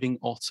diving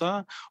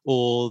otter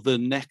or the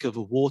neck of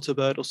a water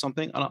bird or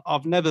something? And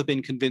I've never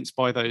been convinced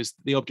by those.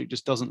 The object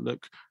just doesn't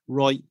look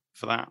right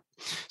for that.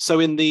 So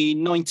in the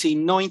early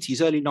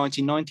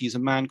 1990s, a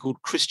man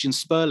called Christian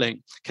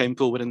Sperling came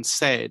forward and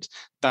said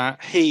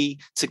that he,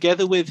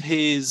 together with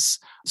his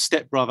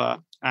stepbrother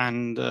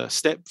and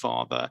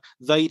stepfather,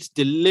 they'd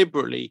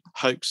deliberately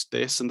hoaxed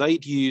this, and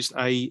they'd used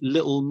a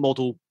little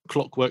model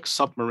clockwork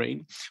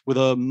submarine with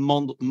a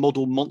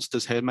model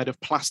monster's head made of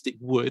plastic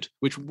wood,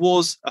 which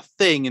was a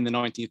thing in the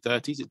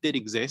 1930s. It did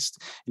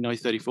exist in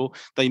 1934.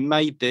 They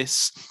made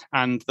this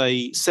and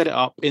they set it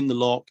up in the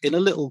loch in a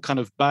little kind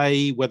of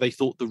bay where they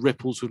thought the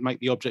ripples would make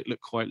the object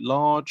look quite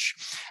large.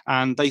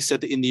 And they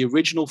said that in the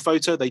original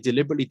photo, they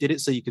deliberately did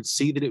it so you could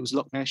see that it was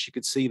Loch Ness. You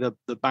could see the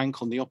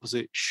bank on the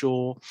opposite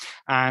shore,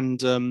 and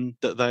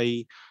that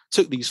they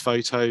took these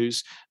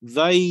photos.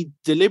 They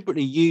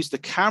deliberately used the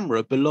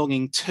camera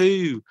belonging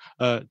to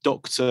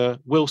Dr.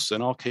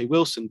 Wilson, R.K.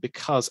 Wilson,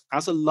 because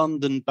as a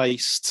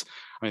London-based,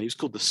 he was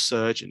called the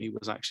Surgeon. He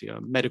was actually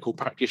a medical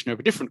practitioner of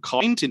a different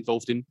kind he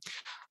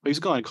was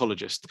a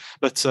gynecologist,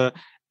 but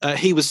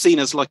he was seen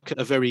as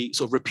a very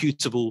sort of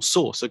reputable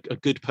source, a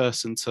good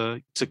person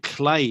to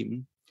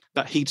claim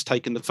that he'd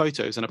taken the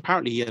photos. And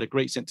apparently he had a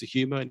great sense of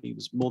humor, and he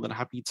was more than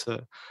happy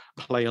to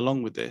play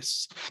along with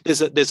this.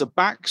 There's a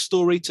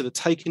backstory to the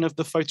taking of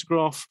the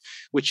photograph,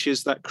 which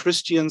is that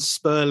Christian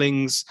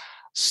Sperling's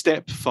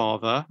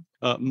stepfather,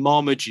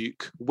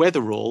 Marmaduke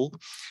Wetherall,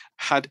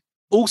 had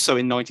also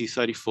in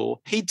 1934,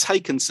 he'd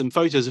taken some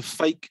photos of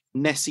fake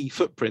Nessie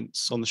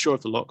footprints on the shore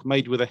of the loch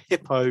made with a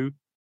hippo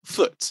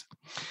foot.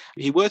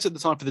 He worked at the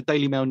time for the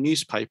Daily Mail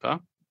newspaper.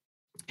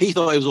 He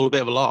thought it was all a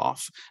bit of a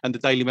laugh, and the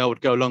Daily Mail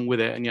would go along with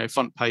it, and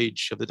front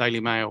page of the Daily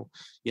Mail,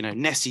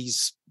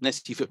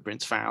 Nessie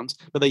footprints found,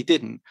 but they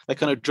didn't. They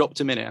kind of dropped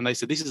him in it, and they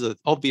said, this is an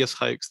obvious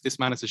hoax. This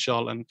man is a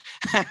charlatan,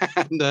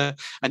 and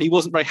he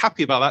wasn't very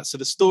happy about that. So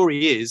the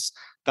story is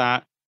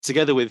that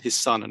together with his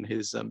son and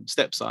his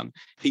stepson,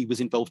 he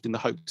was involved in the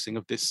hoaxing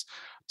of this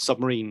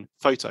submarine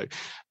photo.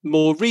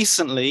 More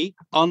recently,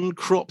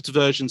 uncropped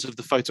versions of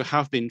the photo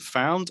have been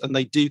found, and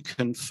they do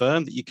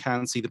confirm that you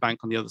can see the bank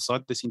on the other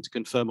side. They seem to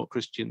confirm what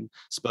Christian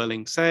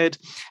Sperling said.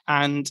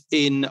 And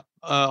in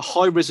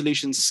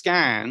high-resolution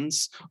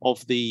scans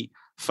of the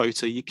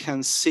photo, you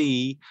can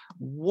see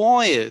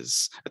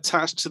wires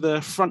attached to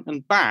the front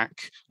and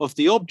back of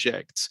the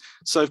object.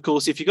 So, of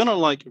course, if you're going to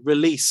like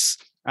release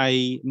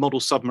a model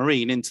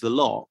submarine into the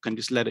loch and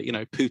just let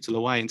it, pootle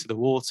away into the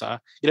water,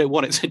 you don't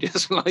want it to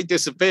just like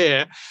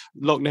disappear.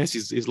 Loch Ness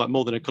is like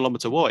more than 1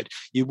 kilometer wide.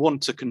 You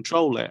want to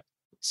control it.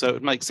 So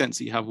it makes sense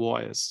that you have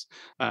wires.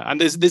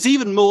 And there's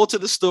even more to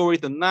the story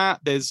than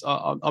that.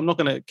 I'm not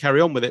going to carry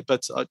on with it,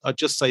 but I'd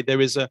just say there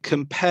is a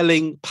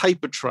compelling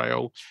paper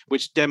trail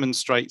which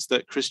demonstrates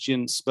that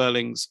Christian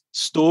Sperling's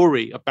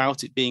story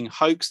about it being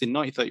hoaxed in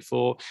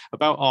 1934,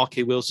 about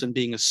R.K. Wilson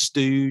being a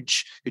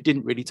stooge who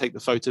didn't really take the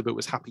photo but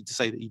was happy to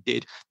say that he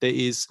did. There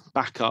is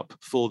backup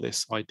for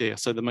this idea.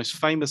 So the most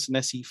famous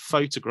Nessie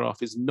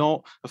photograph is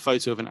not a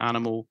photo of an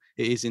animal.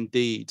 It is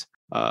indeed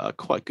a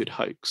quite good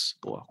hoax,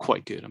 or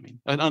quite good,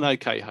 an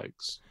okay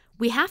hoax.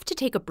 We have to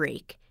take a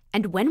break,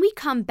 and when we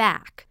come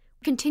back,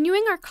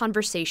 continuing our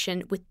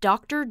conversation with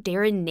Dr.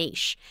 Darren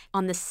Naish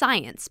on the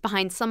science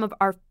behind some of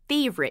our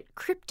favorite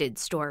cryptid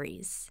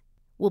stories.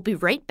 We'll be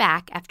right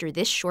back after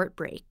this short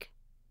break.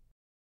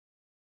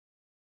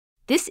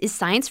 This is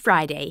Science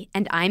Friday,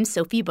 and I'm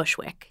Sophie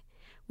Bushwick.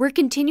 We're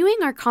continuing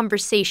our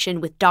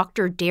conversation with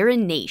Dr.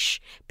 Darren Naish,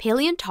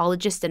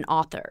 paleontologist and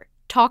author,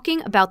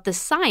 talking about the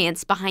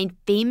science behind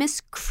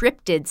famous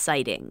cryptid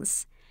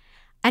sightings.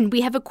 And we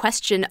have a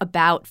question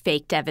about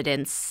faked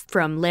evidence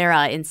from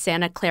Lara in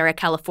Santa Clara,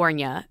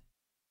 California.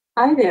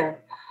 Hi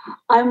there.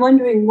 I'm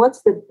wondering,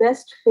 what's the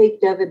best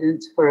faked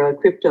evidence for a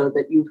crypto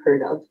that you've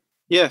heard of?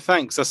 Yeah,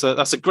 thanks.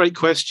 That's a great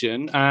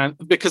question, and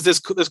because there's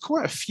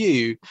quite a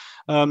few.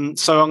 So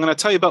I'm going to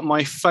tell you about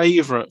my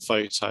favourite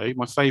photo,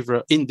 my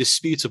favourite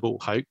indisputable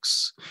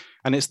hoax,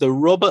 and it's the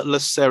Robert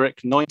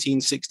Laserick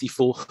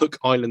 1964 Hook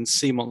Island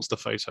sea monster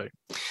photo.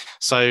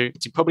 So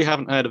you probably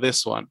haven't heard of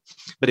this one,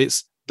 but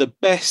it's the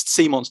best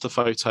sea monster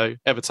photo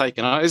ever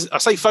taken. I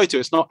say photo,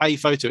 it's not a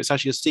photo, it's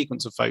actually a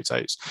sequence of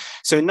photos.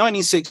 So in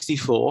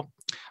 1964,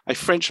 a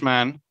French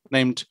man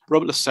named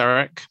Robert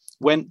Laserick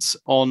went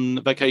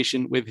on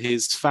vacation with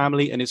his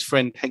family and his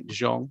friend Henk de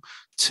Jong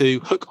to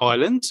Hook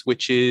Island,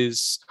 which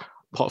is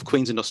part of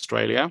Queensland,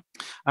 Australia.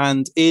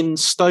 And in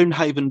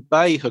Stonehaven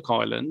Bay, Hook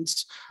Island,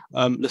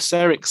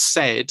 Laserick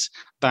said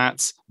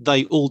that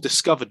they all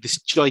discovered this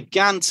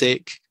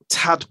gigantic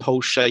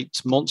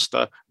tadpole-shaped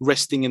monster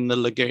resting in the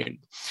lagoon.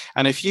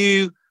 And if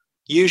you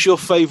use your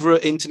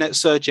favorite internet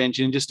search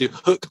engine and just do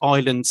Hook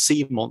Island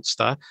sea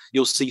monster,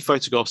 you'll see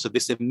photographs of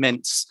this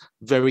immense,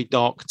 very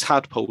dark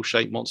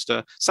tadpole-shaped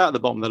monster sat at the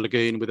bottom of the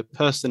lagoon with a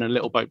person and a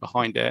little boat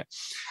behind it.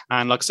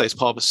 And like I say, it's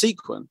part of a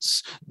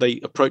sequence. They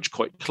approach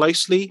quite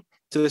closely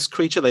to this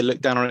creature. They look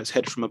down on its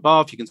head from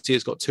above. You can see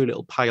it's got two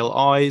little pale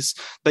eyes.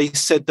 They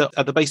said that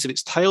at the base of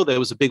its tail, there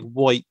was a big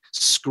white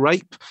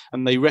scrape,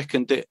 and they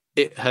reckoned it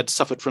had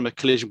suffered from a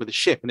collision with a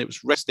ship, and it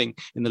was resting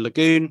in the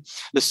lagoon.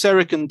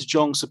 Laserick and de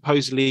Jong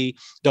supposedly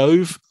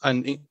dove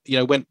and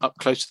went up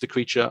close to the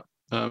creature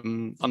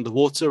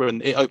underwater,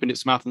 and it opened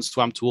its mouth and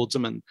swam towards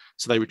them, and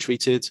so they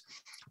retreated.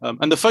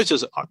 And the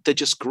photos, they're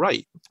just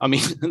great. I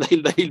mean,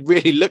 they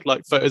really look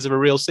like photos of a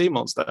real sea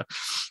monster.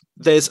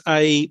 There's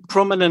a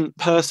prominent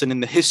person in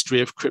the history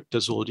of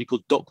cryptozoology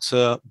called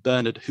Dr.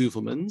 Bernard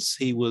Heuvelmans.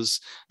 He was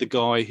the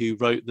guy who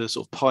wrote the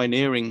sort of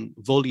pioneering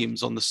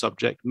volumes on the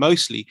subject,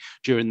 mostly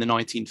during the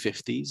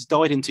 1950s,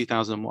 died in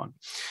 2001.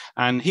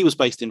 And he was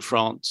based in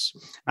France.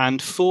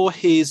 And for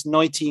his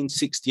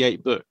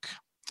 1968 book,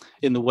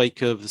 In the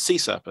Wake of the Sea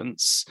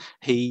Serpents,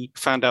 he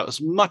found out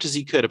as much as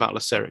he could about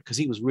Laserick because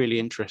he was really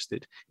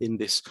interested in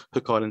this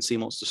Hook Island sea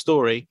monster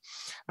story.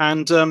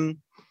 And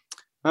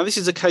now this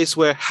is a case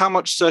where how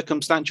much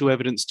circumstantial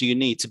evidence do you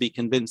need to be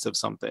convinced of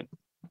something?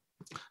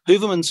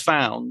 Heuvelmans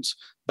found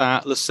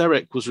that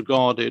Laserick was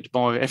regarded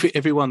by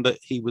everyone that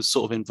he was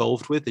sort of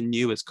involved with and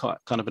knew as kind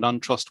of an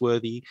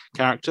untrustworthy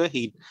character.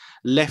 He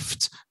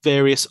left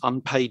various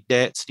unpaid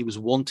debts. He was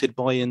wanted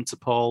by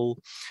Interpol.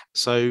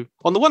 So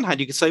on the one hand,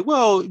 you could say,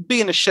 well,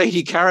 being a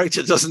shady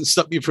character doesn't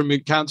stop you from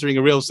encountering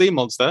a real sea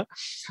monster.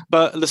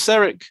 But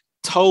Laserick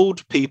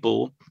told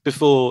people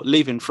before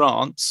leaving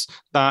France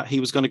that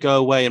he was going to go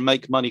away and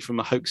make money from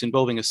a hoax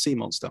involving a sea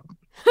monster.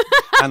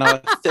 And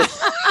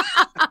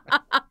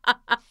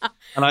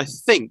I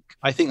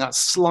think that's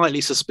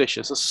slightly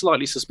suspicious. A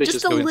slightly suspicious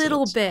just a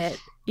little bit.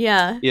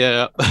 Yeah.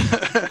 Yeah.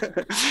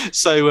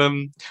 So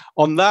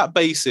on that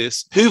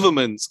basis,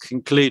 Heuvelmans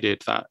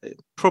concluded that it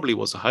probably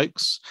was a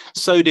hoax.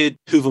 So did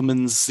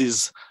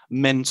Heuvelmans'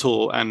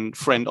 mentor and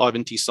friend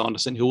Ivan T.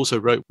 Sanderson, who also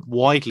wrote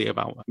widely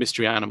about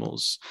mystery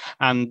animals.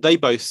 And they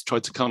both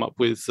tried to come up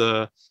with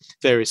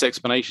various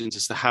explanations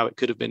as to how it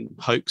could have been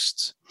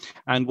hoaxed.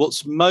 And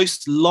what's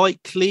most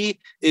likely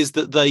is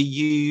that they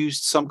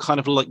used some kind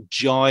of like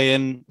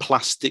giant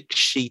plastic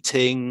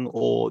sheeting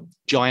or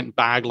giant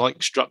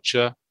bag-like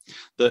structure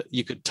that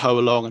you could tow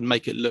along and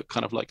make it look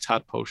kind of like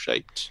tadpole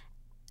shaped.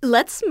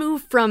 Let's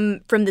move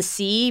from the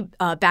sea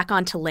back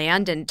onto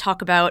land and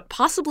talk about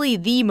possibly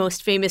the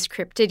most famous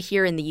cryptid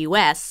here in the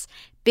U.S.,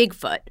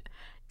 Bigfoot.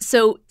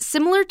 So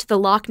similar to the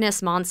Loch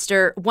Ness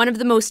Monster, one of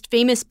the most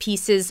famous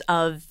pieces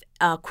of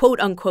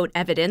quote-unquote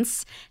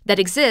evidence that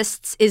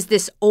exists is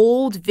this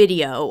old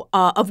video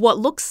of what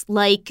looks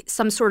like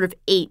some sort of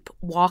ape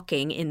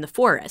walking in the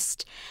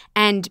forest.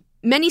 And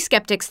many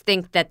skeptics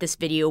think that this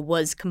video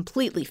was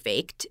completely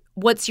faked.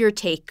 What's your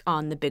take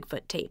on the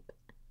Bigfoot tape?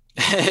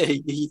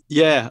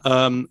 Yeah,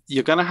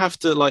 you're gonna have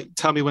to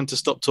tell me when to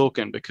stop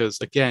talking, because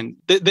again,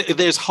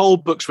 there's whole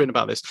books written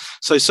about this.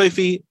 So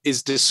Sophie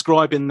is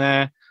describing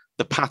there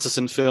the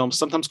Patterson film,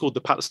 sometimes called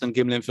the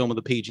Patterson-Gimlin film or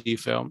the PG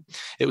film.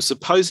 It was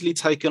supposedly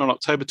taken on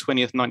October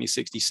 20th,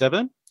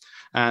 1967.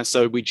 And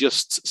so we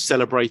just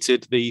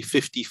celebrated the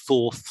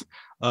 54th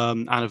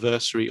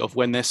anniversary of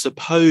when they're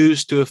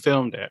supposed to have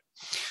filmed it.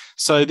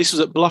 So this was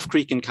at Bluff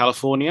Creek in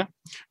California.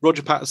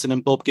 Roger Patterson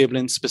and Bob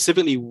Giblin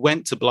specifically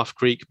went to Bluff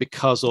Creek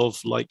because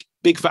of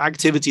Bigfoot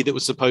activity that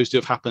was supposed to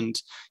have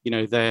happened,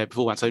 there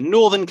beforehand. So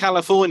Northern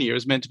California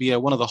is meant to be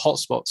one of the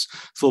hotspots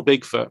for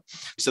Bigfoot.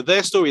 So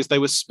their story is they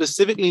were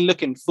specifically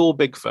looking for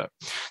Bigfoot.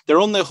 They're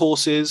on their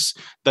horses.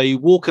 They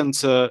walk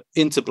into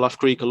Bluff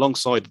Creek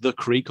alongside the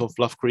creek of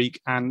Bluff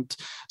Creek, and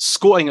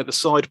squatting at the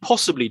side,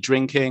 possibly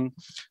drinking,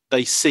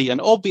 they see an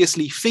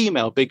obviously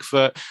female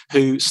Bigfoot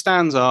who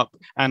stands up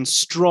and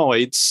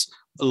strides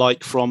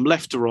from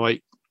left to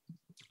right,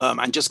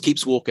 and just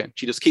keeps walking.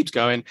 She just keeps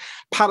going.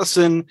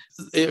 Patterson,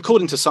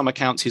 according to some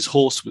accounts, his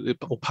horse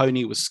or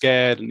pony was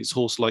scared, and his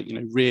horse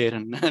reared,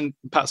 and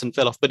Patterson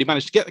fell off. But he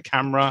managed to get the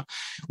camera.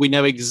 We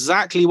know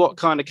exactly what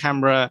kind of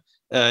camera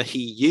he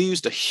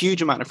used. A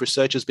huge amount of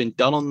research has been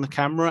done on the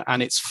camera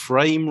and its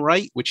frame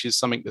rate, which is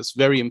something that's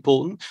very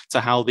important to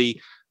how the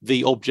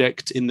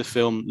object in the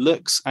film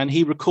looks. And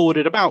he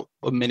recorded about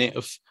a minute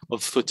of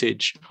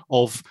footage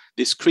of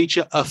this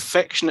creature,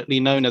 affectionately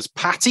known as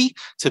Patty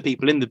to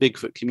people in the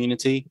Bigfoot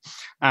community.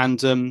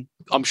 And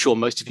I'm sure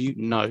most of you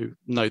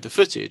know the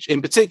footage.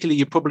 In particular,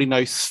 you probably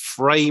know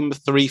frame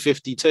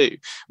 352,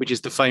 which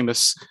is the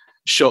famous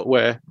shot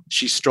where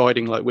she's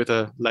striding with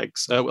her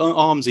legs,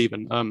 arms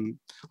even.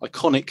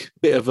 Iconic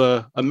bit of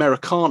a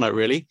Americana,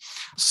 really.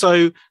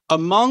 So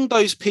among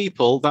those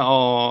people that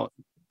are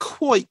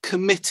quite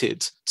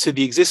committed to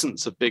the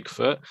existence of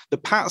Bigfoot, the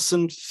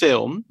Patterson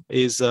film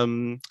is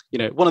one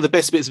of the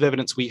best bits of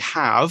evidence we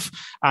have.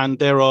 And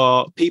there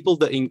are people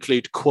that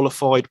include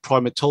qualified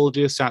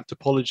primatologists,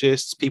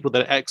 anthropologists, people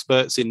that are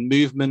experts in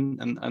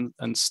movement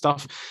and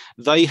stuff.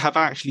 They have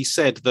actually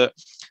said that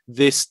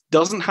this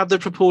doesn't have the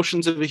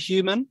proportions of a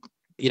human.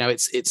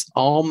 Its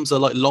arms are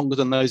longer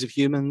than those of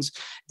humans.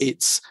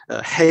 Its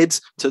head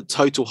to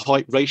total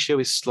height ratio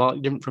is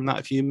slightly different from that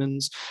of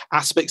humans.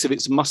 Aspects of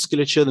its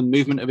musculature, the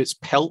movement of its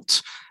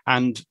pelt,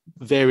 and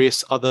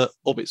various other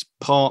of its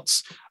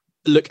parts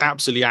look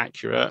absolutely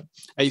accurate.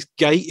 Its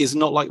gait is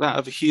not like that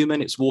of a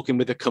human. It's walking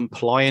with a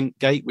compliant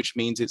gait, which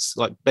means it's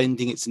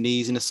bending its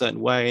knees in a certain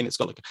way, and it's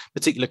got a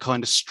particular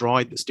kind of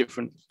stride that's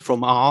different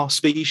from our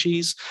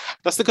species.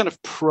 That's the kind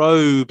of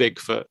pro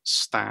Bigfoot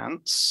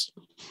stance.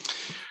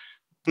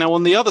 Now,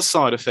 on the other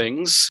side of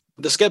things,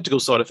 the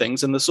skeptical side of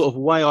things, and the sort of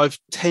way I've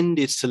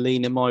tended to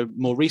lean in my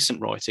more recent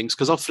writings,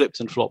 because I've flipped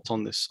and flopped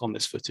on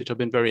this footage. I've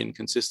been very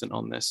inconsistent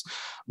on this.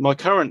 My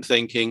current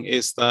thinking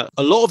is that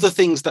a lot of the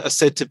things that are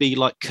said to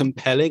be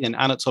compelling and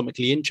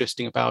anatomically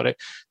interesting about it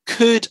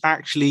could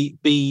actually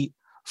be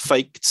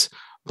faked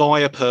by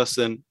a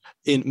person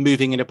in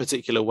moving in a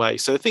particular way.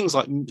 So things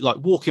like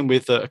walking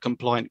with a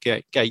compliant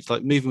gait,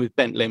 moving with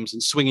bent limbs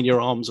and swinging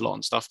your arms a lot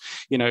and stuff.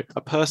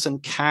 A person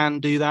can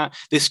do that.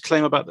 This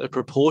claim about the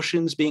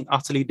proportions being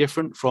utterly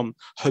different from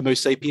Homo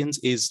sapiens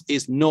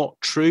is not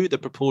true. The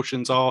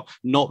proportions are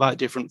not that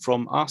different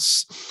from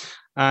us.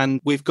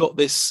 And we've got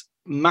this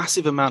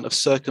massive amount of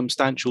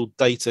circumstantial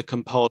data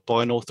compiled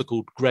by an author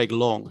called Greg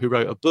Long, who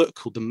wrote a book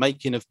called The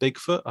Making of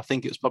Bigfoot. I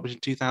think it was published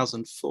in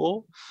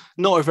 2004.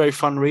 Not a very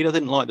fun read. I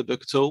didn't like the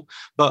book at all.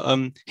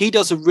 But he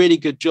does a really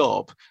good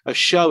job of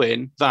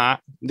showing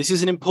that this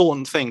is an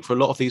important thing for a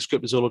lot of these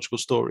cryptozoological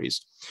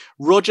stories.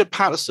 Roger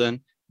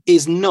Patterson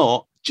is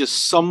not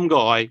just some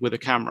guy with a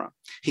camera.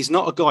 He's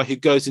not a guy who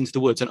goes into the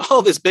woods and,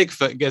 there's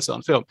Bigfoot, and gets it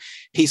on film.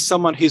 He's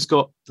someone who's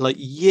got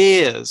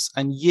years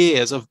and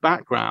years of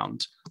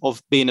background of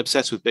being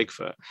obsessed with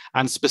Bigfoot,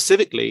 and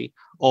specifically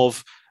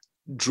of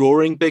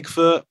drawing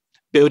Bigfoot,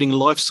 building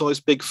life-size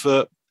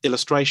Bigfoot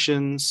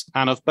illustrations,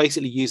 and of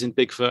basically using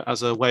Bigfoot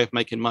as a way of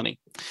making money.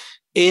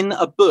 In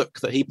a book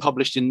that he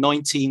published in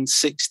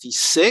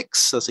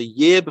 1966, that's a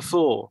year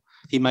before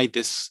he made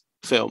this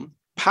film,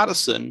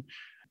 Patterson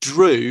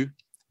drew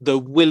the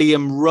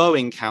William Roe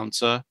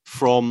encounter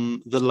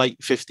from the late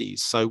 50s.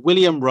 So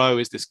William Roe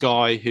is this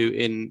guy who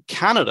in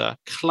Canada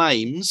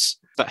claims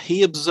that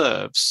he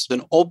observes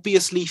an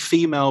obviously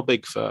female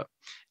Bigfoot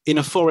in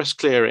a forest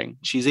clearing.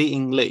 She's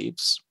eating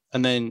leaves,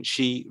 and then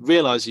she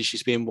realizes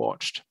she's being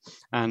watched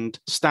and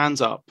stands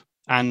up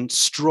and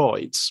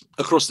strides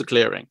across the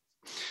clearing.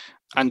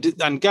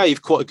 and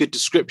gave quite a good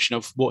description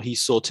of what he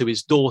saw to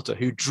his daughter,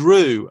 who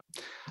drew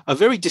a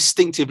very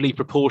distinctively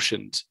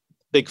proportioned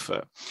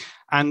Bigfoot.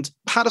 And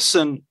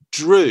Patterson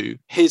drew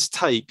his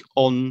take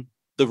on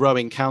the Roe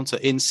encounter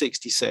in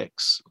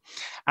 1966.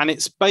 And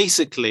it's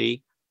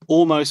basically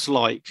almost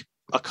like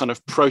a kind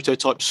of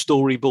prototype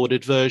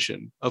storyboarded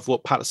version of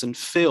what Patterson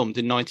filmed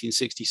in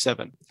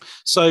 1967.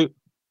 So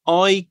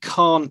I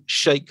can't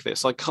shake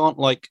this. I can't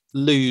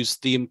lose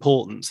the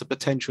importance, the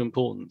potential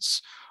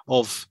importance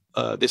of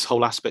this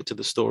whole aspect of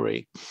the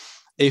story.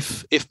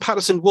 If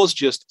Patterson was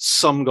just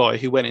some guy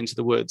who went into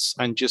the woods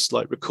and just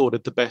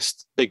recorded the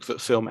best Bigfoot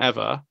film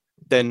ever,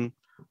 then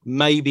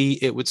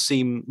maybe it would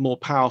seem more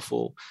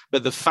powerful.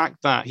 But the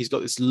fact that he's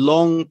got this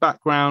long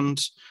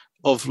background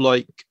of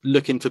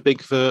looking for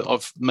Bigfoot,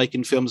 of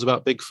making films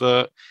about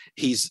Bigfoot,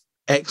 he's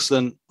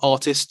excellent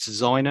artist,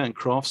 designer, and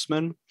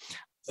craftsman.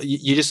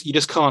 You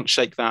just can't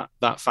shake that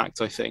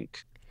fact, I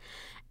think.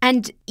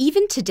 And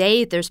even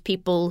today, there's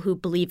people who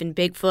believe in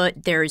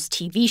Bigfoot. There's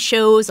TV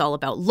shows all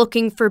about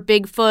looking for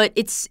Bigfoot.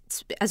 It's,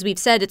 as we've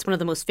said, it's one of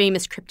the most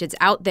famous cryptids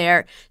out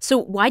there. So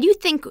why do you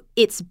think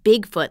it's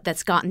Bigfoot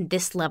that's gotten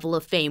this level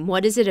of fame?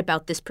 What is it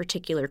about this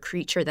particular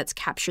creature that's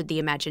captured the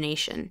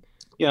imagination?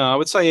 Yeah, I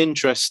would say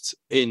interest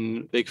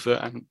in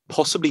Bigfoot and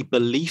possibly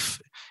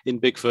belief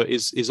in Bigfoot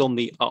is on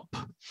the up.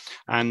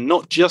 And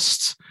not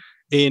just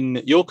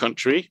in your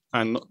country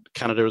and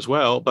Canada as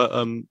well,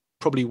 but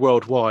probably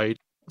worldwide.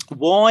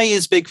 Why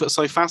is Bigfoot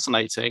so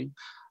fascinating?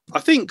 I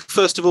think,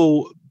 first of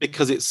all,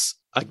 because it's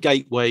a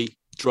gateway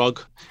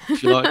drug,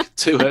 if you like,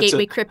 to a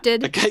gateway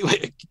cryptid. A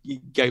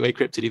gateway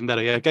cryptid, even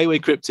better. Yeah, a gateway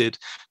cryptid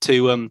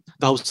to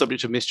the whole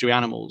subject of mystery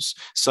animals.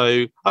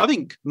 So I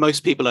think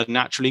most people are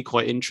naturally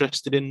quite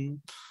interested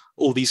in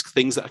all these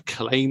things that are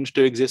claimed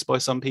to exist by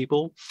some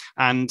people,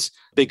 and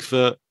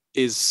Bigfoot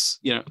is,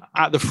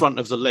 at the front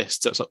of the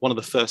list. So it's one of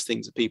the first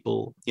things that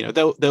people,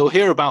 they'll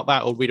hear about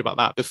that or read about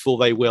that before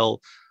they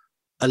will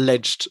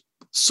alleged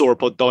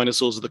sauropod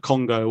dinosaurs of the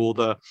Congo or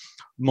the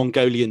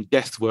Mongolian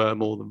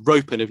deathworm or the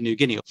ropen of New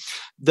Guinea.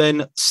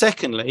 Then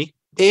secondly,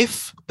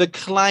 if the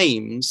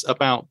claims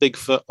about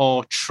Bigfoot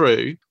are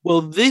true,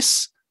 well,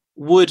 this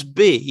would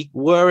be,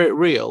 were it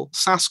real,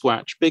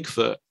 Sasquatch,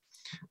 Bigfoot,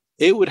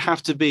 it would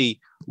have to be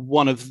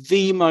one of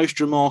the most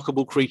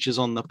remarkable creatures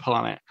on the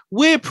planet.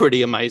 We're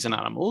pretty amazing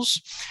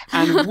animals,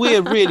 and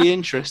we're really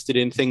interested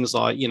in things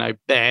like,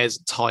 bears,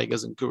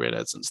 tigers, and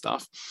gorillas and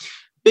stuff.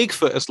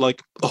 Bigfoot is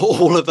like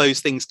all of those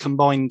things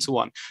combined into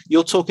one.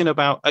 You're talking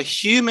about a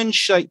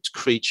human-shaped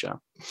creature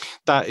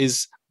that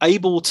is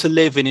able to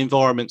live in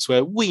environments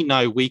where we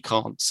know we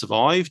can't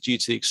survive due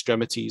to the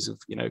extremities of,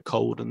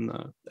 cold and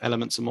the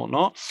elements and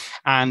whatnot.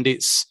 And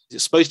it's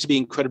supposed to be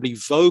incredibly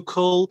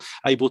vocal,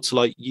 able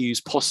to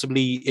use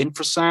possibly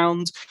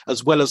infrasound,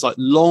 as well as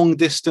long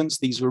distance,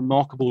 these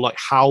remarkable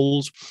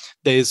howls.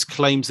 There's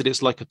claims that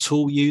it's like a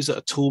tool user,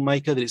 a tool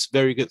maker, that it's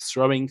very good at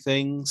throwing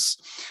things,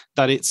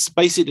 that it's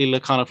basically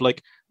kind of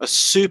like a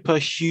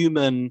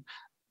superhuman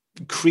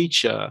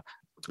creature.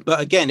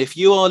 But again, if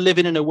you are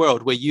living in a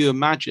world where you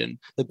imagine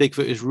that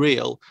Bigfoot is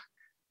real,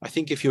 I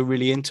think if you're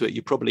really into it,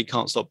 you probably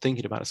can't stop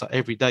thinking about it. It's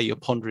every day you're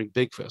pondering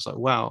Bigfoot. It's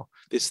wow,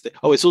 this thing.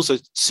 Oh, it's also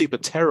super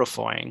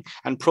terrifying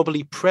and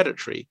probably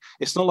predatory.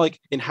 It's not like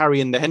in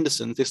Harry and the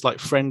Hendersons, this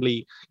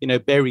friendly,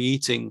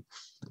 berry-eating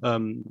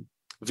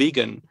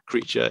vegan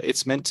creature.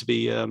 It's meant to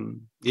be,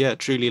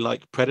 truly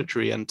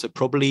predatory and to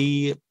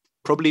probably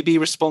be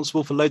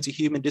responsible for loads of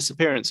human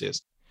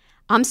disappearances.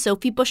 I'm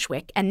Sophie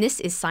Bushwick, and this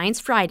is Science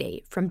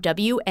Friday from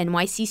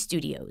WNYC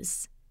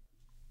Studios.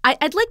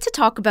 I'd like to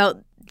talk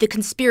about the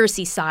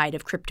conspiracy side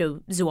of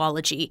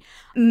cryptozoology.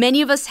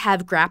 Many of us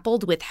have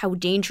grappled with how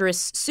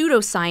dangerous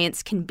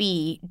pseudoscience can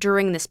be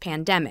during this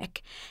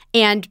pandemic.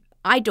 And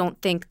I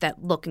don't think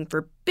that looking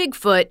for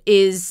Bigfoot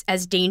is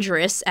as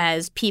dangerous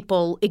as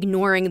people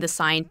ignoring the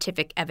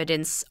scientific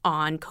evidence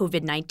on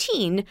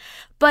COVID-19,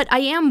 but I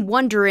am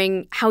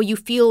wondering how you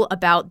feel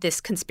about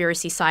this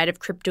conspiracy side of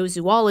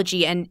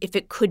cryptozoology and if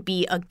it could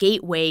be a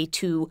gateway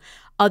to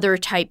other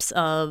types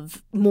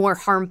of more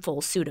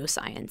harmful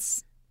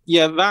pseudoscience.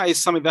 Yeah, that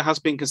is something that has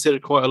been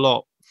considered quite a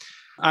lot.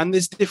 And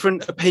there's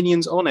different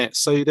opinions on it.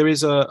 So there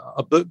is a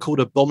book called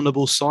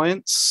Abominable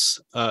Science,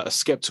 a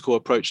skeptical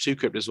approach to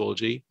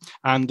cryptozoology.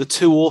 And the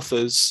two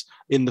authors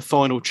in the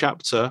final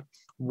chapter,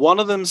 one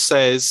of them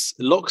says,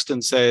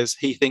 Loxton says,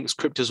 he thinks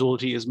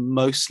cryptozoology is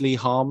mostly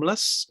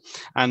harmless,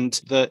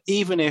 and that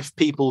even if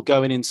people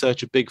going in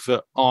search of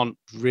Bigfoot aren't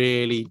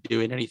really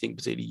doing anything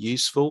particularly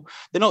useful,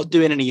 they're not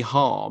doing any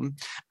harm,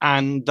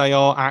 and they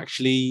are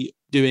actually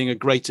doing a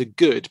greater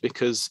good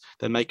because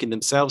they're making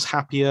themselves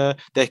happier,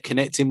 they're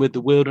connecting with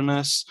the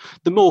wilderness.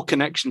 The more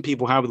connection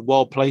people have with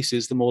wild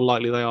places, the more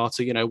likely they are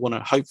to, want to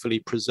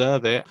hopefully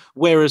preserve it.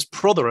 Whereas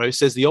Prothero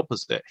says the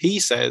opposite. He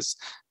says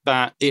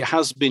that it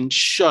has been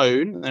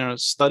shown, there are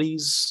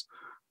studies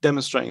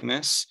demonstrating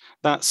this,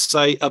 that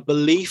say a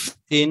belief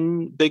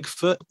in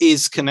Bigfoot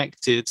is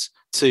connected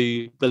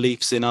to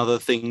beliefs in other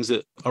things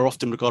that are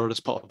often regarded as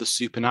part of the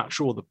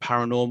supernatural or the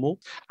paranormal,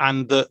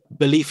 and that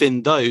belief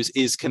in those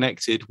is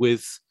connected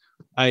with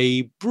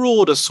a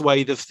broader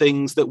swathe of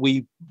things that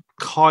we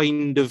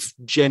kind of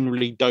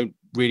generally don't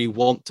really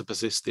want to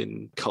persist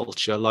in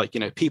culture, like,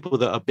 people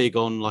that are big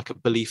on like a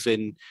belief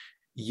in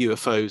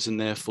UFOs and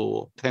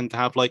therefore tend to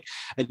have like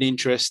an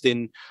interest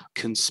in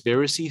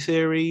conspiracy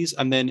theories.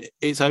 And then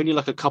it's only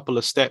like a couple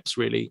of steps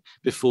really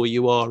before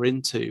you are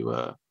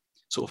into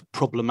sort of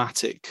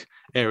problematic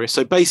area.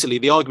 So basically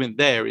the argument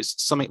there is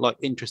something like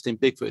interest in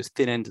Bigfoot is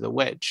thin end of the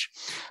wedge,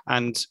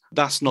 and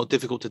that's not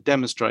difficult to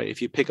demonstrate.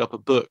 If you pick up a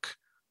book,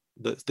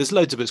 there's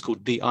loads of books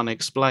called The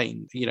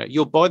Unexplained,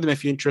 you'll buy them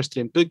if you're interested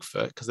in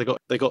Bigfoot because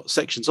they got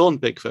sections on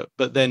Bigfoot,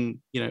 but then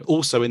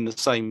also in the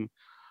same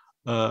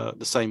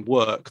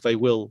work they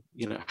will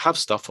have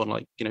stuff on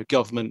like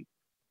government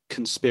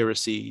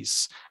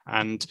conspiracies,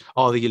 and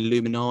are the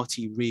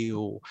Illuminati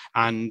real,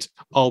 and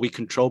are we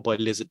controlled by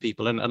lizard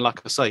people, and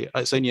like I say,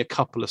 it's only a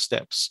couple of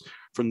steps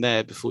from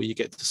there before you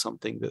get to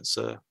something that's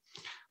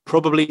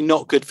probably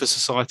not good for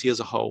society as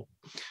a whole.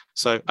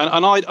 So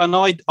and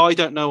I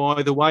don't know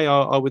either way.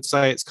 I would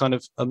say it's kind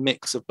of a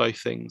mix of both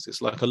things.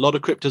 It's like a lot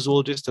of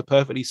cryptozoologists are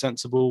perfectly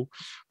sensible,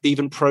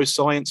 even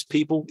pro-science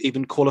people,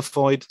 even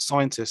qualified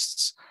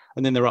scientists,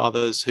 and then there are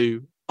others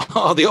who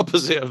are the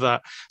opposite of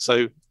that.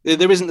 So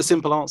there isn't a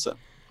simple answer.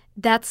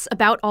 That's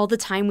about all the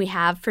time we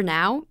have for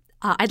now.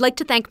 I'd like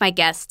to thank my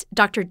guest,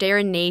 Dr.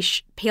 Darren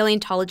Naish,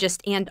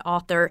 paleontologist and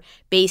author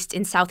based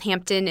in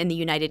Southampton in the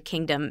United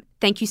Kingdom.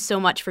 Thank you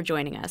so much for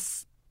joining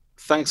us.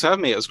 Thanks for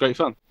having me. It was great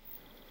fun.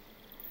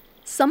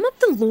 Some of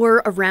the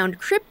lore around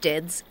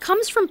cryptids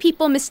comes from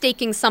people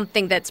mistaking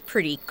something that's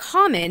pretty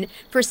common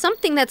for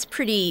something that's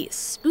pretty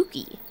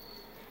spooky.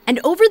 And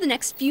over the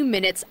next few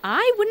minutes,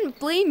 I wouldn't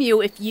blame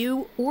you if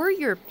you or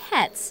your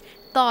pets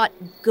thought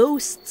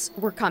ghosts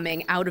were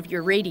coming out of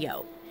your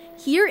radio.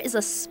 Here is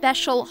a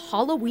special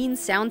Halloween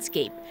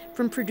soundscape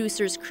from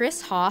producers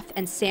Chris Hoff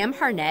and Sam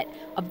Harnett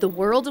of the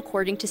World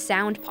According to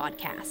Sound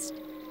podcast.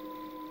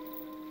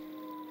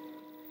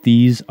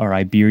 These are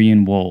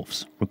Iberian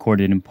wolves,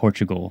 recorded in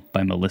Portugal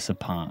by Melissa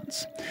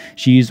Pons.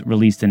 She's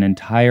released an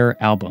entire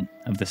album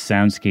of the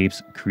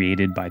soundscapes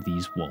created by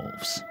these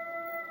wolves.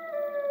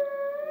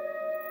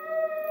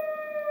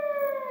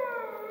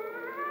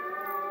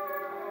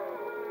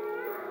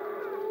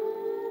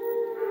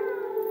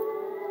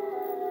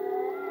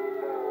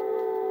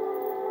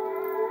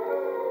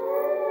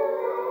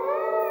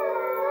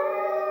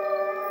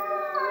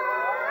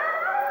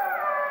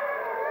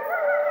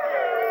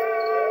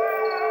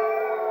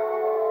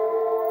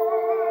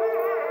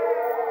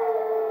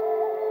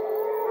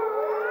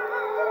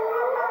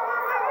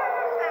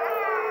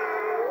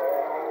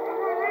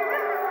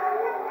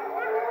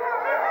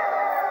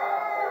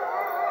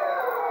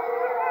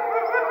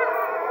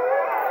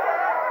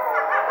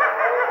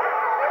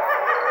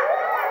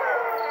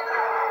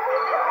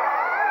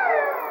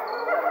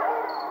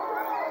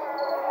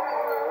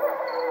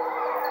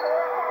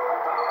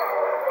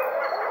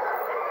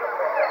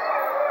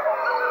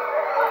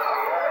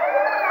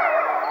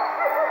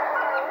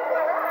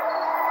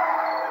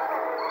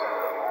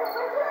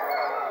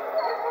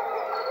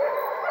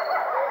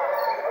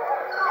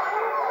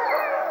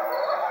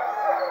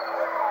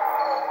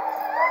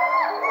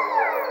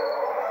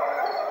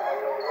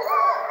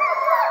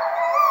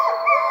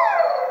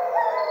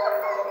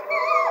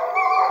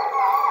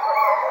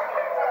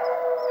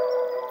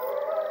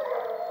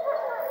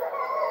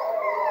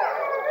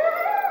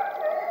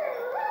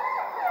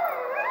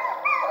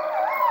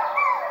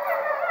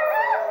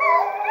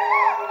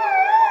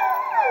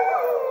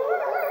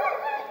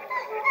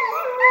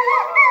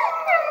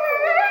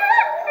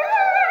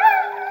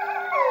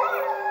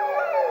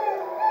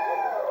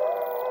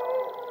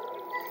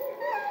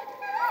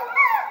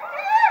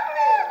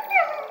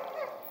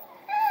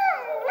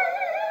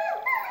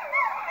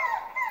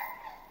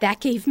 That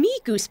gave me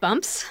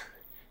goosebumps.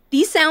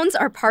 These sounds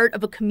are part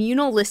of a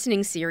communal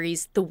listening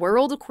series The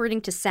World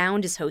According to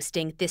Sound is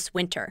hosting this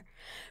winter.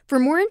 For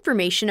more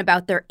information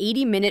about their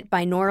 80-minute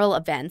binaural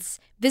events,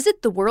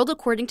 visit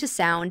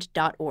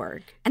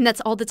theworldacordingtosound.org. And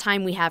that's all the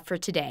time we have for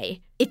today.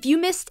 If you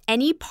missed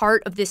any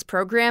part of this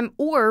program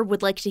or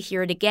would like to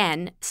hear it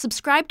again,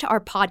 subscribe to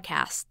our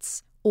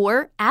podcasts.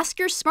 Or ask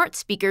your smart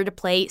speaker to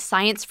play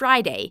Science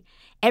Friday.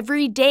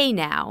 Every day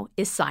now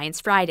is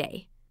Science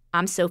Friday.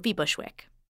 I'm Sophie Bushwick.